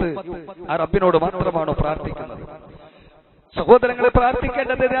ഉമ്മത്ത് ആ റബ്ബിനോട് മാത്രമാണോ പ്രാർത്ഥിക്കുന്നത്? സഹോദരങ്ങളെ,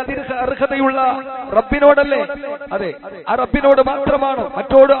 പ്രാർത്ഥിക്കേണ്ടത് അതിന് അർഹതയുള്ള റബ്ബിനോടല്ലേ? അതെ, ആ റബ്ബിനോട് മാത്രമാണോ?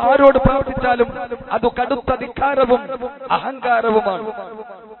 മറ്റോട് ആരോട് പ്രാർത്ഥിച്ചാലും അത് കടുത്ത ധിക്കാരവും അഹങ്കാരവുമാണ്,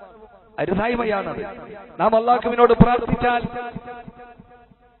 അരുതായ്മയാണത്. നാം അല്ലാഹുവിനോട് പ്രാർത്ഥിച്ചാൽ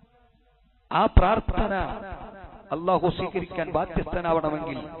ആ പ്രാർത്ഥന അല്ലാഹു സ്വീകരിക്കാൻ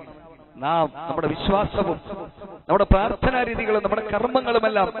ബാധ്യസ്ഥനാവണമെങ്കിൽ നാം നമ്മുടെ വിശ്വാസവും നമ്മുടെ പ്രാർത്ഥനാ രീതികളും നമ്മുടെ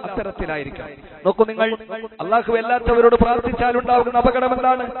കർമ്മങ്ങളുമെല്ലാം അത്തരത്തിലായിരിക്കാം. നോക്കൂ നിങ്ങൾ, അല്ലാഹു അല്ലാത്തവരോട് പ്രാർത്ഥിച്ചാൽ ഉണ്ടാകുന്ന അപകടം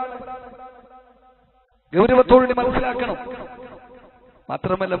എന്താണ്? ഗൗരവത്തോടെ മനസ്സിലാക്കണം.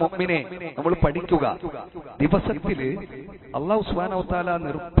 മാത്രമല്ല മുഅ്മിനെ, നമ്മൾ പഠിക്കുക, ദിവസത്തില് അല്ലാഹു സുബ്ഹാനഹു വ തആല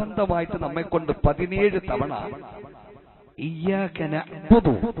നിർബന്ധമായിട്ട് നമ്മെ കൊണ്ട് 17 തവണ ഇയ്യാക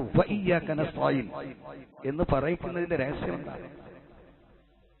നഅ്ബുദു വ ഇയ്യാക നസ്തഈൻ എന്ന് പറയുന്നതിന്റെ രഹസ്യം എന്താണ്?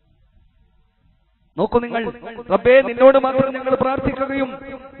 നോക്കൂ നിങ്ങൾ, റബ്ബേ നിന്നോട് മാത്രം ഞങ്ങൾ പ്രാർത്ഥിക്കുകയും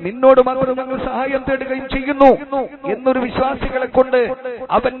നിന്നോട് മാത്രം ഞങ്ങൾ സഹായം തേടുകയും ചെയ്യുന്നു എന്നൊരു വിശ്വാസികളെ കൊണ്ട്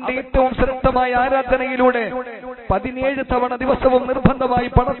അവന്റെ ഏറ്റവും ശ്രദ്ധമായ ആരാധനയിലൂടെ 17 തവണ ദിവസവും നിർബന്ധമായി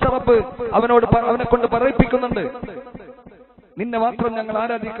പടച്ച റബ്ബ് അവനെ കൊണ്ട് പറയിപ്പിക്കുന്നുണ്ട്, നിന്നെ മാത്രം ഞങ്ങൾ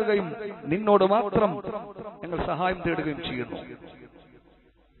ആരാധിക്കുകയും നിന്നോട് മാത്രം ഞങ്ങൾ സഹായം തേടുകയും ചെയ്യുന്നു.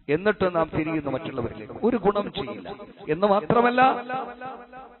 എന്നിട്ട് നാം തിരിയുന്നു മറ്റുള്ളവരിലേക്ക്, ഒരു ഗുണം ചെയ്യില്ല എന്ന് മാത്രമല്ല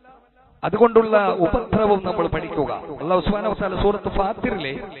അതുകൊണ്ടുള്ള ഉപദ്രവം നമ്മൾ പഠിക്കുക. അല്ലാഹു സുബ്ഹാനഹു വ തആല സൂറത്ത്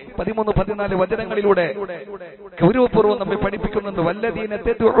ഫാത്തിറിലെ 13-14 വചനങ്ങളിലൂടെ ഗൗരവപൂർവ്വം നമ്മെ പഠിപ്പിക്കുന്നുണ്ട്. വല്ലദീന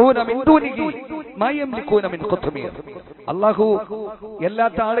തദ്ഊന മിൻ ദൂനിഹി മാ യംലികൂന മിൻ ഖത്മീർ. അല്ലാഹു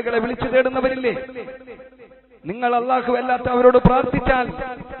എല്ലാത്ത ആളുകളെ വിളിച്ചു തേടുന്നവരില്ലേ, നിങ്ങൾ അല്ലാഹു അല്ലാത്ത അവരോട് പ്രാർത്ഥിച്ചാൽ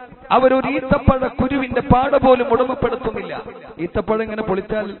അവരൊരു ഈത്തപ്പഴ കുരുവിന്റെ പാട പോലും ഉടമപ്പെടുത്തുന്നില്ല. ഈത്തപ്പഴം ഇങ്ങനെ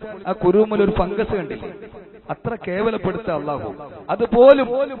പൊളിച്ചാൽ ആ കുരുവിൽ ഒരു ഫംഗസ് കണ്ടില്ലേ, അത്ര കേവലപ്പെടുത്ത അല്ലാഹു അതുപോലും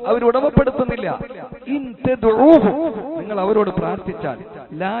അവർ ഉടമപ്പെടുത്തുന്നില്ല. ഇൻ തദ്ഊഹു, നിങ്ങൾ അവരോട് പ്രാർത്ഥിച്ചാൽ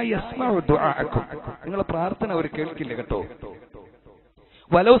ലാ യസ്മഉ ദുആഅക്കും, നിങ്ങളുടെ പ്രാർത്ഥന അവർ കേൾക്കില്ല കേട്ടോ.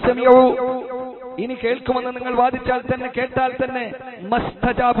 വലൗ സമിഉ, ഇനി കേൾക്കുമെന്ന് നിങ്ങൾ വാദിച്ചാൽ തന്നെ കേട്ടാൽ തന്നെ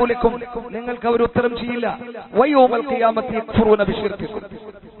മസ്തജാബു ലക്കും, നിങ്ങൾക്ക് അവർ ഉത്തരം ചെയ്യില്ല. വയൗമൽ ഖിയാമത്തി യക്ഫുറൂന ബിശിർക്കിക്കും,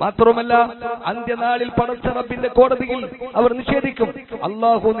 മാത്രമല്ല അന്ത്യനാളിൽ പടച്ച റബ്ബിന്റെ കോടതിയിൽ അവർ നിഷേധിക്കും.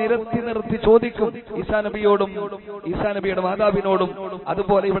 അല്ലാഹു നിർത്തി ചോദിക്കും ഈസാ നബിയോടും ഈസാ നബിയുടെ മാതാവിനോടും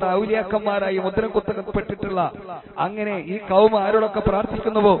അതുപോലെ ഇവിടെ ഔലിയാക്കന്മാരായി മുദ്രം കുത്തപ്പെട്ടിട്ടുള്ള അങ്ങനെ ഈ കൗമ ആരോടൊക്കെ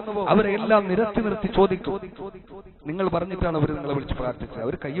പ്രാർത്ഥിക്കുന്നുവോ അവരെല്ലാം നിർത്തി ചോദിക്കും, നിങ്ങൾ പറഞ്ഞിട്ടാണ് അവർ നിങ്ങളെ വിളിച്ച് പ്രാർത്ഥിച്ചത്.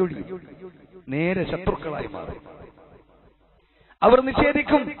 അവർ കൈയൊഴിയും, നേരെ ശത്രുക്കളായി മാറും, അവർ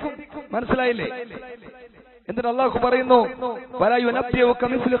നിഷേധിക്കും. മനസ്സിലായില്ലേ? എന്നിട്ട് അല്ലാഹു പറയുന്നു വലാ യുനബ്ബിഉക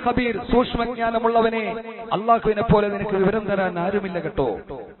മിസ്ലു ഖബീർ, സൂക്ഷ്മജ്ഞാനമുള്ളവനെ അല്ലാഹുവിനെ പോലെ നിനക്ക് വിവരം തരാൻ ആരുമില്ല കേട്ടോ.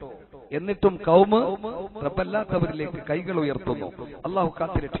 എന്നിട്ടും കൗമ് റബ്ബല്ലാത്തവരിലേക്ക് കൈകൾ ഉയർത്തുന്നു. അല്ലാഹു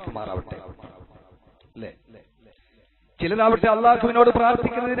കാത്തിരക്ഷിക്കുമാറാവട്ടെ. അല്ലേ? ചിലരാവട്ടെ അല്ലാഹുവിനോട്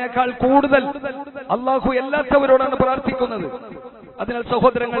പ്രാർത്ഥിക്കുന്നതിനേക്കാൾ കൂടുതൽ അല്ലാഹു എല്ലാത്തവരോടാണ് പ്രാർത്ഥിക്കുന്നത്. അതിനാൽ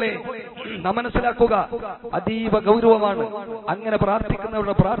സഹോദരങ്ങളെ, നാം മനസ്സിലാക്കുക, അതീവ ഗൗരവമാണ് അങ്ങനെ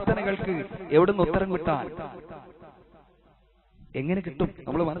പ്രാർത്ഥിക്കുന്നവരുടെ പ്രാർത്ഥനകൾക്ക് എവിടുന്ന് ഉത്തരം കിട്ടാൻ, എങ്ങനെ കിട്ടും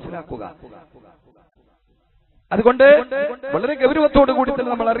നമ്മൾ മനസ്സിലാക്കുക. അതുകൊണ്ട് വളരെ ഗൗരവത്തോടു കൂടി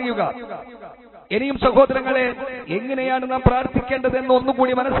തന്നെ നമ്മൾ അറിയുക. ഇനിയും സഹോദരങ്ങളെ, എങ്ങനെയാണ് നാം പ്രാർത്ഥിക്കേണ്ടതെന്ന്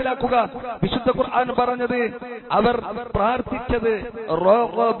ഒന്നുകൂടി മനസ്സിലാക്കുക. വിശുദ്ധ ഖുർആൻ പറഞ്ഞത് അവർ പ്രാർത്ഥിച്ചത്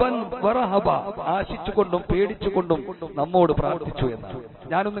റഗബൻ വറഹബ, ആശിച്ചുകൊണ്ടും പേടിച്ചുകൊണ്ടും നമ്മോട് പ്രാർത്ഥിച്ചു എന്നാണ്.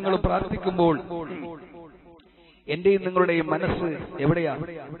 ഞാനും നിങ്ങളും പ്രാർത്ഥിക്കുമ്പോൾ എന്റെയും നിങ്ങളുടെയും മനസ്സ് എവിടെയാണ്?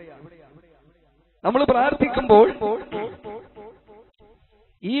 നമ്മൾ പ്രാർത്ഥിക്കുമ്പോൾ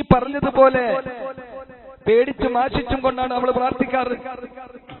ഈ പറഞ്ഞതുപോലെ പേടിച്ചും ആശിച്ചും കൊണ്ടാണ് നമ്മൾ പ്രാർത്ഥിക്കാറ്.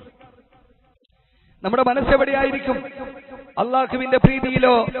 നമ്മുടെ മനസ്സെവിടെയായിരിക്കും? അള്ളാഹുവിന്റെ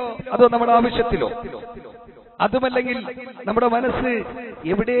പ്രീതിയിലോ അതോ നമ്മുടെ ആവശ്യത്തിലോ? അതുമല്ലെങ്കിൽ നമ്മുടെ മനസ്സ്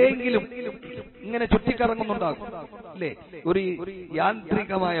എവിടെയെങ്കിലും ഇങ്ങനെ ചുറ്റിക്കറങ്ങുന്നുണ്ടാകും അല്ലേ? ഒരു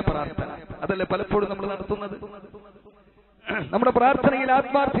യാന്ത്രികമായ പ്രാർത്ഥന അതല്ലേ പലപ്പോഴും നമ്മൾ നടത്തുന്നത്. നമ്മുടെ പ്രാർത്ഥനയിൽ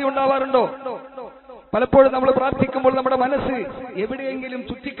ആത്മാർത്ഥത ഉണ്ടാവാറുണ്ടോ? പലപ്പോഴും നമ്മൾ പ്രാർത്ഥിക്കുമ്പോൾ നമ്മുടെ മനസ്സ് എവിടെയെങ്കിലും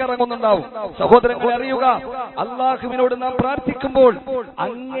ചുറ്റിക്കറങ്ങുന്നുണ്ടാവും. സഹോദരങ്ങളെ അറിയുക, അള്ളാഹുവിനോട് നാം പ്രാർത്ഥിക്കുമ്പോൾ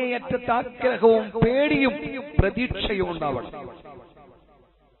അങ്ങേയറ്റത്തെ ആഗ്രഹവും പേടിയും പ്രതീക്ഷയും ഉണ്ടാവണം.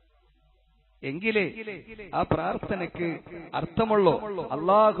 എങ്കിലേ ആ പ്രാർത്ഥനയ്ക്ക് അർത്ഥമുള്ളൂ.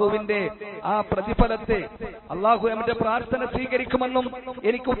 അള്ളാഹുവിന്റെ ആ പ്രതിഫലത്തെ, അള്ളാഹു എന്റെ പ്രാർത്ഥന സ്വീകരിക്കുമെന്നും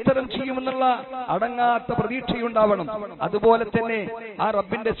എനിക്ക് ഉത്തരം ചെയ്യുമെന്നുള്ള അടങ്ങാത്ത പ്രതീക്ഷയുണ്ടാവണം. അതുപോലെ തന്നെ ആ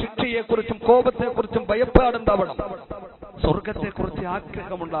റബ്ബിന്റെ ശിക്ഷയെക്കുറിച്ചും കോപത്തെക്കുറിച്ചും ഭയപ്പാടുണ്ടാവണം. സ്വർഗത്തെക്കുറിച്ച്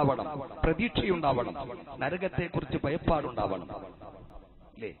ആഗ്രഹമുണ്ടാവണം, പ്രതീക്ഷയുണ്ടാവണം. നരകത്തെക്കുറിച്ച് ഭയപ്പാടുണ്ടാവണം.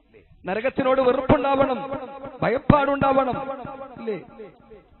 അല്ലേ? നരകത്തിനോട് വെറുപ്പുണ്ടാവണം, ഭയപ്പാടുണ്ടാവണം. അല്ലേ?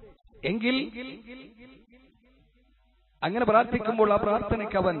 എങ്കിൽ അങ്ങനെ പ്രാർത്ഥിക്കുമ്പോൾ ആ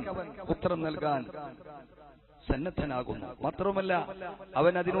പ്രാർത്ഥനയ്ക്ക് അവൻ ഉത്തരം നൽകാൻ സന്നദ്ധനാകുന്നു. മാത്രവുമല്ല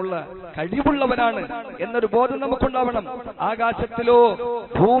അവൻ അതിനുള്ള കഴിവുള്ളവനാണ് എന്നൊരു ബോധം നമുക്കുണ്ടാവണം. ആകാശത്തിലോ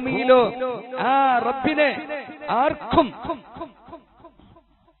ഭൂമിയിലോ ആ റബ്ബിനെ ആർക്കും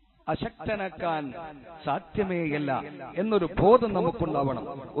അശക്തനാക്കാൻ സാധ്യമേയല്ല എന്നൊരു ബോധം നമുക്കുണ്ടാവണം.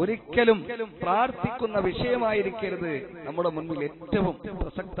 ഒരിക്കലും പ്രാർത്ഥിക്കുന്ന വിഷയമായിരിക്കരുത് നമ്മുടെ മുൻപിൽ ഏറ്റവും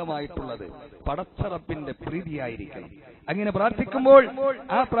പ്രസക്തമായിട്ടുള്ളത്. പടച്ച റബ്ബിന്റെ പ്രീതിയായിരിക്കണം. അങ്ങനെ പ്രാർത്ഥിക്കുമ്പോൾ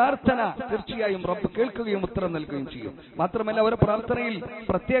ആ പ്രാർത്ഥന തീർച്ചയായും റബ്ബ് കേൾക്കുകയും ഉത്തരം നൽകുകയും ചെയ്യും. മാത്രമല്ല അവരുടെ പ്രാർത്ഥനയിൽ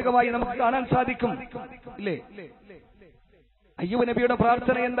പ്രത്യേകമായി നമുക്ക് കാണാൻ സാധിക്കും. ഇല്ലേ? അയ്യൂബ് നബിയുടെ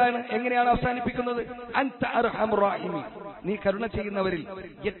പ്രാർത്ഥന എന്താണ്? എങ്ങനെയാണ് അവസാനിപ്പിക്കുന്നത്? അൻത അർഹമുർ റഹീമീൻ, നീ കരുണ ചെയ്യുന്നവരിൽ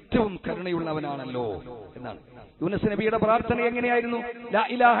ഏറ്റവും കരുണയുള്ളവനാണല്ലോ എന്നാണ്. യൂനുസ് നബിയുടെ പ്രാർത്ഥന എങ്ങനെയായിരുന്നു? ലാ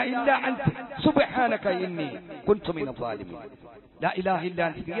ഇലാഹ ഇല്ലാ അൻത സുബ്ഹാനക ഇന്നി കുൻതു മിനൽ ളാലിമീൻ. ലാ ഇലാഹ ഇല്ലാ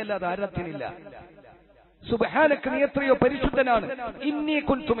അൻത, നീ അല്ലാതെ ആരാധ്യനില്ല. സുബ്ഹാനക, നീ എത്രയോ പരിശുദ്ധനാണ്. ഇന്നി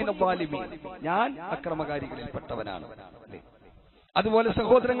കുൻതു മിനൽ ളാലിമീൻ, ഞാൻ അക്രമകാരികളിൽപ്പെട്ടവനാണ്. അതുപോലെ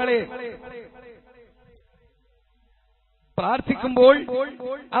സഹോദരങ്ങളെ, പ്രാർത്ഥിക്കുമ്പോൾ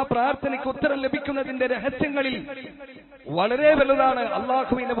ആ പ്രാർത്ഥനയ്ക്ക് ഉത്തരം ലഭിക്കുന്നതിന്റെ രഹസ്യങ്ങളിൽ വളരെ വലുതാണ്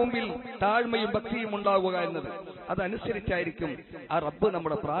അള്ളാഹുവിന്റെ മുമ്പിൽ താഴ്മയും ഭക്തിയും ഉണ്ടാവുക എന്നത്. അതനുസരിച്ചായിരിക്കും ആ റബ്ബ്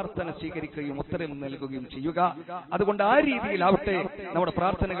നമ്മുടെ പ്രാർത്ഥന സ്വീകരിക്കുകയും ഉത്തരം നൽകുകയും ചെയ്യുക. അതുകൊണ്ട് ആ രീതിയിലാവട്ടെ നമ്മുടെ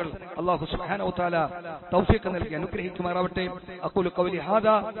പ്രാർത്ഥനകൾ അല്ലാഹു സുബ്ഹാനഹു വ തആല തൗഫീഖ് നൽകി അനുഗ്രഹിക്കുമാറാവട്ടെ. അഖൂലു ഖൗലി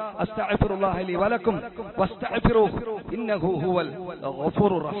ഹാദാ അസ്തഗ്ഫിറുല്ലാഹ ലി വലക്കും വസ്തഗ്ഫിറുഹു ഇന്നഹു ഹുവൽ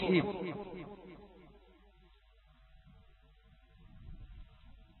ഗഫൂറുർ റഹീം.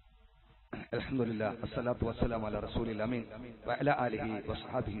 അൽഹംദുലില്ലാഹ് വസ്സലാത്തു വസ്സലാമു അലാ റസൂലിൽ അമീൻ വഅലാ ആലിഹി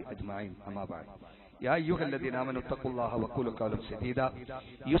വസ്ഹബിഹി അജ്മഈൻ. അമ്മാ ബഅദ്. يا أيها الذين آمنوا اتقوا الله وقولوا قولا سديدا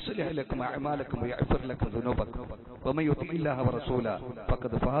يصلح لكم أعمالكم ويغفر لكم ذنوبكم ومن يطع الله ورسوله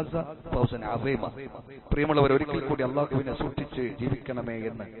فقد فاز فوزا عظيما. പ്രിയമുള്ളവർ, ഒരിക്കൽ കൂടി അല്ലാഹുവിനെ സൂക്ഷിച്ച് ജീവിക്കണമേ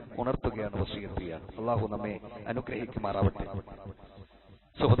എന്ന് ഉണർത്തുകയാണ്, വസിയത്ത് ചെയ്യാൻ. അല്ലാഹു നമ്മെ അനുഗ്രഹിക്കുമാറാവട്ടെ.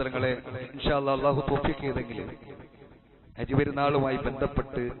 സഹോദരങ്ങളെ, ഇൻഷാ അല്ലാഹ് അല്ലാഹു തൗഫീഖ് ചെയ്തെങ്കിൽ ഹജ്ജ് പെരുന്നാളുമായി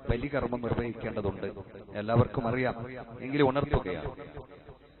ബന്ധപ്പെട്ട് ബലികർമ്മം നിർവഹിക്കേണ്ടതുണ്ട്. എല്ലാവർക്കും അറിയാം, എങ്കിലും ഉണർത്തുകയാണ്.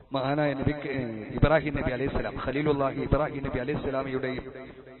 മഹാനായ നബി ഇബ്രാഹിം നബി അലൈഹിസ്സലാം, ഖലീലുല്ലാഹി ഇബ്രാഹിം നബി അലൈഹിസ്സലാമയുടെയും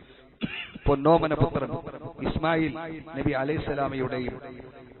പൊന്നോമന പുത്രൻ ഇസ്മായിൽ നബി അലൈഹിസ്സലാമയുടെയും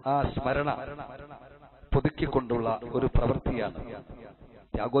ആ സ്മരണ പുതുക്കിക്കൊണ്ടുള്ള ഒരു പ്രവൃത്തിയാണ്,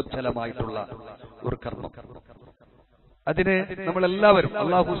 ത്യാഗോജ്ജലമായിട്ടുള്ള ഒരു കർമ്മം. അതിന് നമ്മളെല്ലാവരും,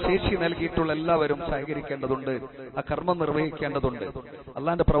 അള്ളാഹു ശേഷി നൽകിയിട്ടുള്ള എല്ലാവരും സഹകരിക്കേണ്ടതുണ്ട്, ആ കർമ്മം നിർവഹിക്കേണ്ടതുണ്ട്.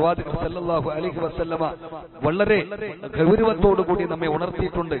 അള്ളാന്റെ പ്രവാചകൻ സല്ലല്ലാഹു അലൈഹി വസല്ലമ വളരെ ഗൗരവത്തോടുകൂടി നമ്മെ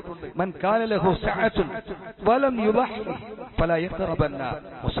ഉണർത്തിയിട്ടുണ്ട്. മൻ കാന ലഹു സഅത്തുൻ വലം യുളഹി ഫലാ യഖറബന്ന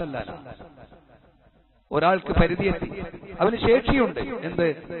മുസല്ലന. ഒരാൾക്ക് പരിധിയെത്തി, അവന് ശേഷിയുണ്ട്, എന്ത്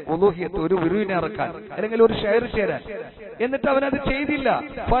ഉലൂഹിയത്ത്, ഒരു വിരുവിനെ ഇറക്കാൻ അല്ലെങ്കിൽ ഒരു ഷെയർ ചേരാൻ, എന്നിട്ട് അവനത് ചെയ്തില്ല,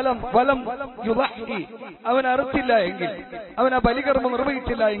 ഫലം യുളഹി, അവൻ അറുത്തില്ല എങ്കിൽ, അവൻ ആ ബലികർമ്മം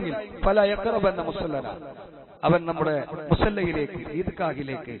നിർവഹിച്ചില്ല എങ്കിൽ ഫലാ യഖറബന്ന മുസല്ലന, അവൻ നമ്മുടെ മുസല്ലയിലേക്ക്,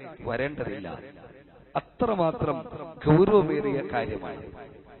 ഈദ്ഗാഹിലേക്ക് വരേണ്ടതില്ല. അത്രമാത്രം ഗൗരവമേറിയ കാര്യമാണ്,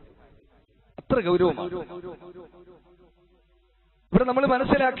 അത്ര ഗൗരവമാണ്. ഇവിടെ നമ്മൾ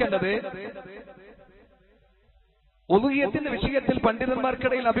മനസ്സിലാക്കേണ്ടത്, ഉലൂഹിയത്തിന്റെ വിഷയത്തിൽ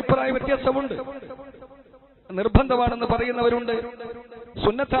പണ്ഡിതന്മാർക്കിടയിൽ അഭിപ്രായ വ്യത്യാസമുണ്ട്. നിർബന്ധമാണെന്ന് പറയുന്നവരുണ്ട്,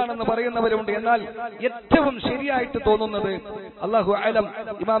 സുന്നത്താണെന്ന് പറയുന്നവരുണ്ട്. എന്നാൽ ഏറ്റവും ശരിയായിട്ട് തോന്നുന്നത്, അല്ലാഹു അലം,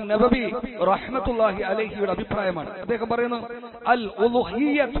 ഇമാം നബവി റഹ്മത്തുള്ളാഹി അലൈഹിയുടെ അഭിപ്രായമാണ്. അദ്ദേഹം പറയുന്നു, അൽ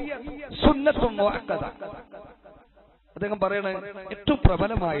ഉലൂഹിയ്യത്ത് സുന്നത്തുൻ മുഅക്കദ. അദ്ദേഹം പറയണ ഏറ്റവും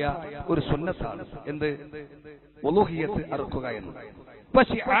പ്രബലമായ ഒരു സുന്നത്താണ് എന്ത്? ഉലൂഹിയത്ത് അറുക്കുക എന്ന്.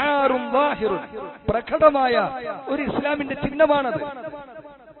 പ്രകടമായ ഒരു ഇസ്ലാമിന്റെ ചിഹ്നമാണത്,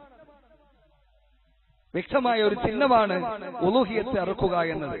 വ്യക്തമായ ഒരു ചിഹ്നമാണ് ഉലൂഹിയത്ത് അറുക്കുക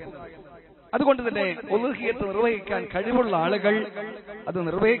എന്നത്. അതുകൊണ്ട് തന്നെ ഉലൂഹിയത്ത് നിർവഹിക്കാൻ കഴിവുള്ള ആളുകൾ അത്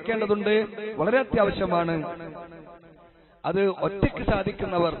നിർവഹിക്കേണ്ടതുണ്ട്, വളരെ അത്യാവശ്യമാണ്. അത് ഒറ്റയ്ക്ക്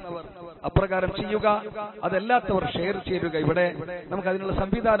സാധിക്കുന്നവർ അപ്രകാരം ചെയ്യുക, അതല്ലാത്തവർ ഷെയർ ചെയ്യുക. ഇവിടെ നമുക്ക് അതിനുള്ള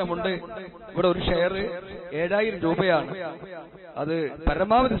സംവിധാനമുണ്ട്. ഇവിടെ ഒരു ഷെയർ 7000 രൂപയാണ്. അത്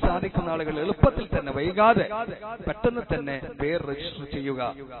പരമാവധി സാധിക്കുന്ന ആളുകൾ എളുപ്പത്തിൽ തന്നെ, വൈകാതെ പെട്ടെന്ന് തന്നെ പേര് രജിസ്റ്റർ ചെയ്യുക.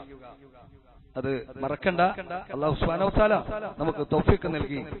 അത് മറക്കണ്ട. അല്ലാഹു സുബ്ഹാനഹു വ തആല നമുക്ക് തൗഫീഖ്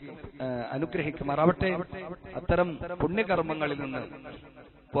നൽകി അനുഗ്രഹിക്കുമാറാവട്ടെ. അത്തരം പുണ്യകർമ്മങ്ങളിൽ നിന്ന്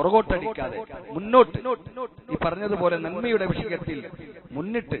പുറകോട്ടടിക്കാതെ മുന്നോട്ട്, ഈ പറഞ്ഞതുപോലെ നന്മയുടെ വിഷയത്തിൽ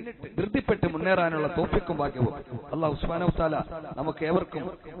മുന്നിട്ട് ധൃതിപ്പെട്ട് മുന്നേറാനുള്ള തൗഫീഖും ഭാഗ്യവും അല്ലാഹു സുബ്ഹാനഹു വ തആല നമുക്ക് ഏവർക്കും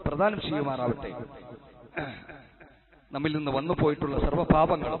പ്രദാനം ചെയ്യുമാറാവട്ടെ. നമ്മിൽ നിന്ന് വന്നു പോയിട്ടുള്ള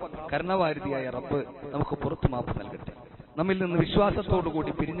സർവ്വപാപങ്ങളും കരുണാവാരിധിയായ റബ്ബ് നമുക്ക് പുറത്തു മാപ്പ് നൽകട്ടെ. നമ്മിൽ നിന്ന്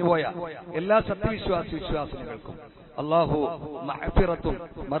വിശ്വാസത്തോടുകൂടി പിരിഞ്ഞുപോയ എല്ലാ വിശ്വാസികൾക്കും അല്ലാഹു മഗ്ഫിറത്തും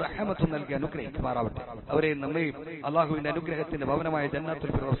മർഹമത്തും നൽകി അനുഗ്രഹിക്കുമാറാവട്ടെ. അവരെ നമ്മയും അല്ലാഹുവിന്റെ അനുഗ്രഹത്തിന്റെ ഭവനമായ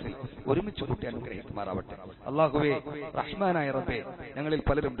ജന്നത്തുൽ ഫിർദൗസിൽ ഒരുമിച്ച് കൂട്ടി അനുഗ്രഹിക്കുമാറാവട്ടെ. അല്ലാഹുവേ, റഹ്മാനായ റബ്ബേ, ഞങ്ങളിൽ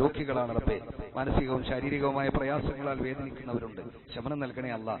പലരും രോഗികളാണ് റബ്ബേ. മാനസികവും ശാരീരികവുമായ പ്രയാസങ്ങളാൽ വേദനിക്കുന്നവരുണ്ട്. ശമനം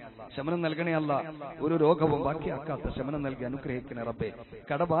നൽകണേ അല്ലാ, ശമനം നൽകണേ അല്ലാ. ഒരു രോഗവും ബാക്കിയാക്കാത്ത ശമനം നൽകി അനുഗ്രഹിക്കണേ റബ്ബേ.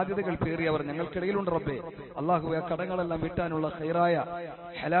 കടബാധ്യതകൾ പേറിയവർ ഞങ്ങൾക്കിടയിലുണ്ട് റബ്ബേ. അല്ലാഹുവേ, ആ കടങ്ങളെല്ലാം വീട്ടാനുള്ള ഖൈറായ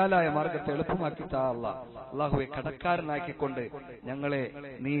ഹലാലായ മാർഗത്തെ എളുപ്പമാക്കി താ അല്ലാ. അല്ലാഹുവേ, കടക്കാരനാക്കിക്കൊണ്ട് ഞങ്ങളെ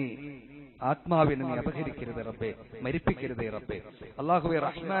നീ ആത്മാവിനെ നീ അപഹരിക്കരുത് റബ്ബേ, മരിപ്പിക്കരുതേ റബ്ബേ. അല്ലാഹുവേ,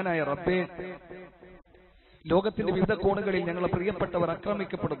 റഹ്മാനായ റബ്ബേ, ലോകത്തിന്റെ വിവിധ കോണുകളിൽ ഞങ്ങളെ പ്രിയപ്പെട്ടവർ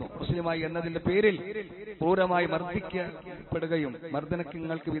ആക്രമിക്കപ്പെടുന്നു. മുസ്ലിമായി എന്നതിന്റെ പേരിൽ ക്രൂരമായി മർദ്ദിക്കപ്പെടുകയും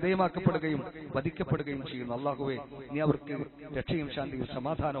മർദ്ദനങ്ങൾക്ക് വിധേയമാക്കപ്പെടുകയും വധിക്കപ്പെടുകയും ചെയ്യുന്നു. അള്ളാഹുവെ, നീ അവർക്ക് രക്ഷയും ശാന്തിയും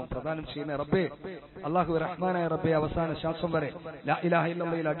സമാധാനവും പ്രദാനം ചെയ്യുന്ന റബ്ബേ, അള്ളാഹു റഹ്മാനായ റബ്ബേ, അവസാന ശ്വാസം വരെ ലാ ഇലാഹ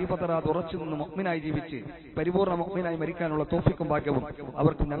ഇല്ലല്ലാഹയിൽ അടിപതറാതെ ഉറച്ചു നിന്ന് മുഅ്മിനായി ജീവിച്ച് പരിപൂർണ്ണ മുഅ്മിനായി മരിക്കാനുള്ള തൗഫീഖും ഭാഗ്യവും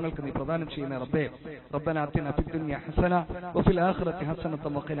അവർക്ക് ഞങ്ങൾക്ക് നീ പ്രദാനം ചെയ്യുന്ന റബ്ബേ. റബ്ബനാ ആതിനാ ഫിദ് ദുനിയ ഹസന വഫിൽ ആഖിറതി ഹസനത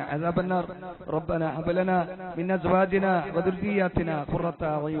വഖിനാ അദാബന്നാർ. റബ്ബനാ ഹബ് ലനാ മിൻ അസ്വാജിനാ വദുർരിയ്യാതിനാ ഖുർറത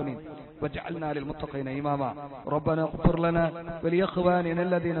അയുൻ واجعلنا للمتقين إماما. ربنا اغفر لنا ولإخواننا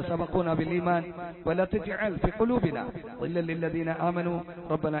الذين سبقونا بالإيمان ولا تجعل في قلوبنا غلا للذين آمنوا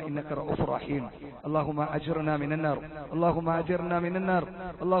ربنا إنك رؤوف رحيم. اللهم أجرنا من النار، اللهم أجرنا من النار،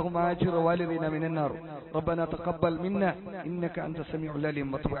 اللهم أجر والدينا من النار. ربنا تقبل منا إنك أنت السميع العليم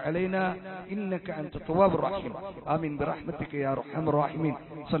وتب علينا إنك أنت التواب الرحيم. آمين برحمتك يا أرحم الراحمين.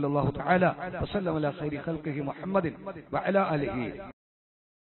 صلى الله تعالى وسلم على خير خلقه محمد وعلى آله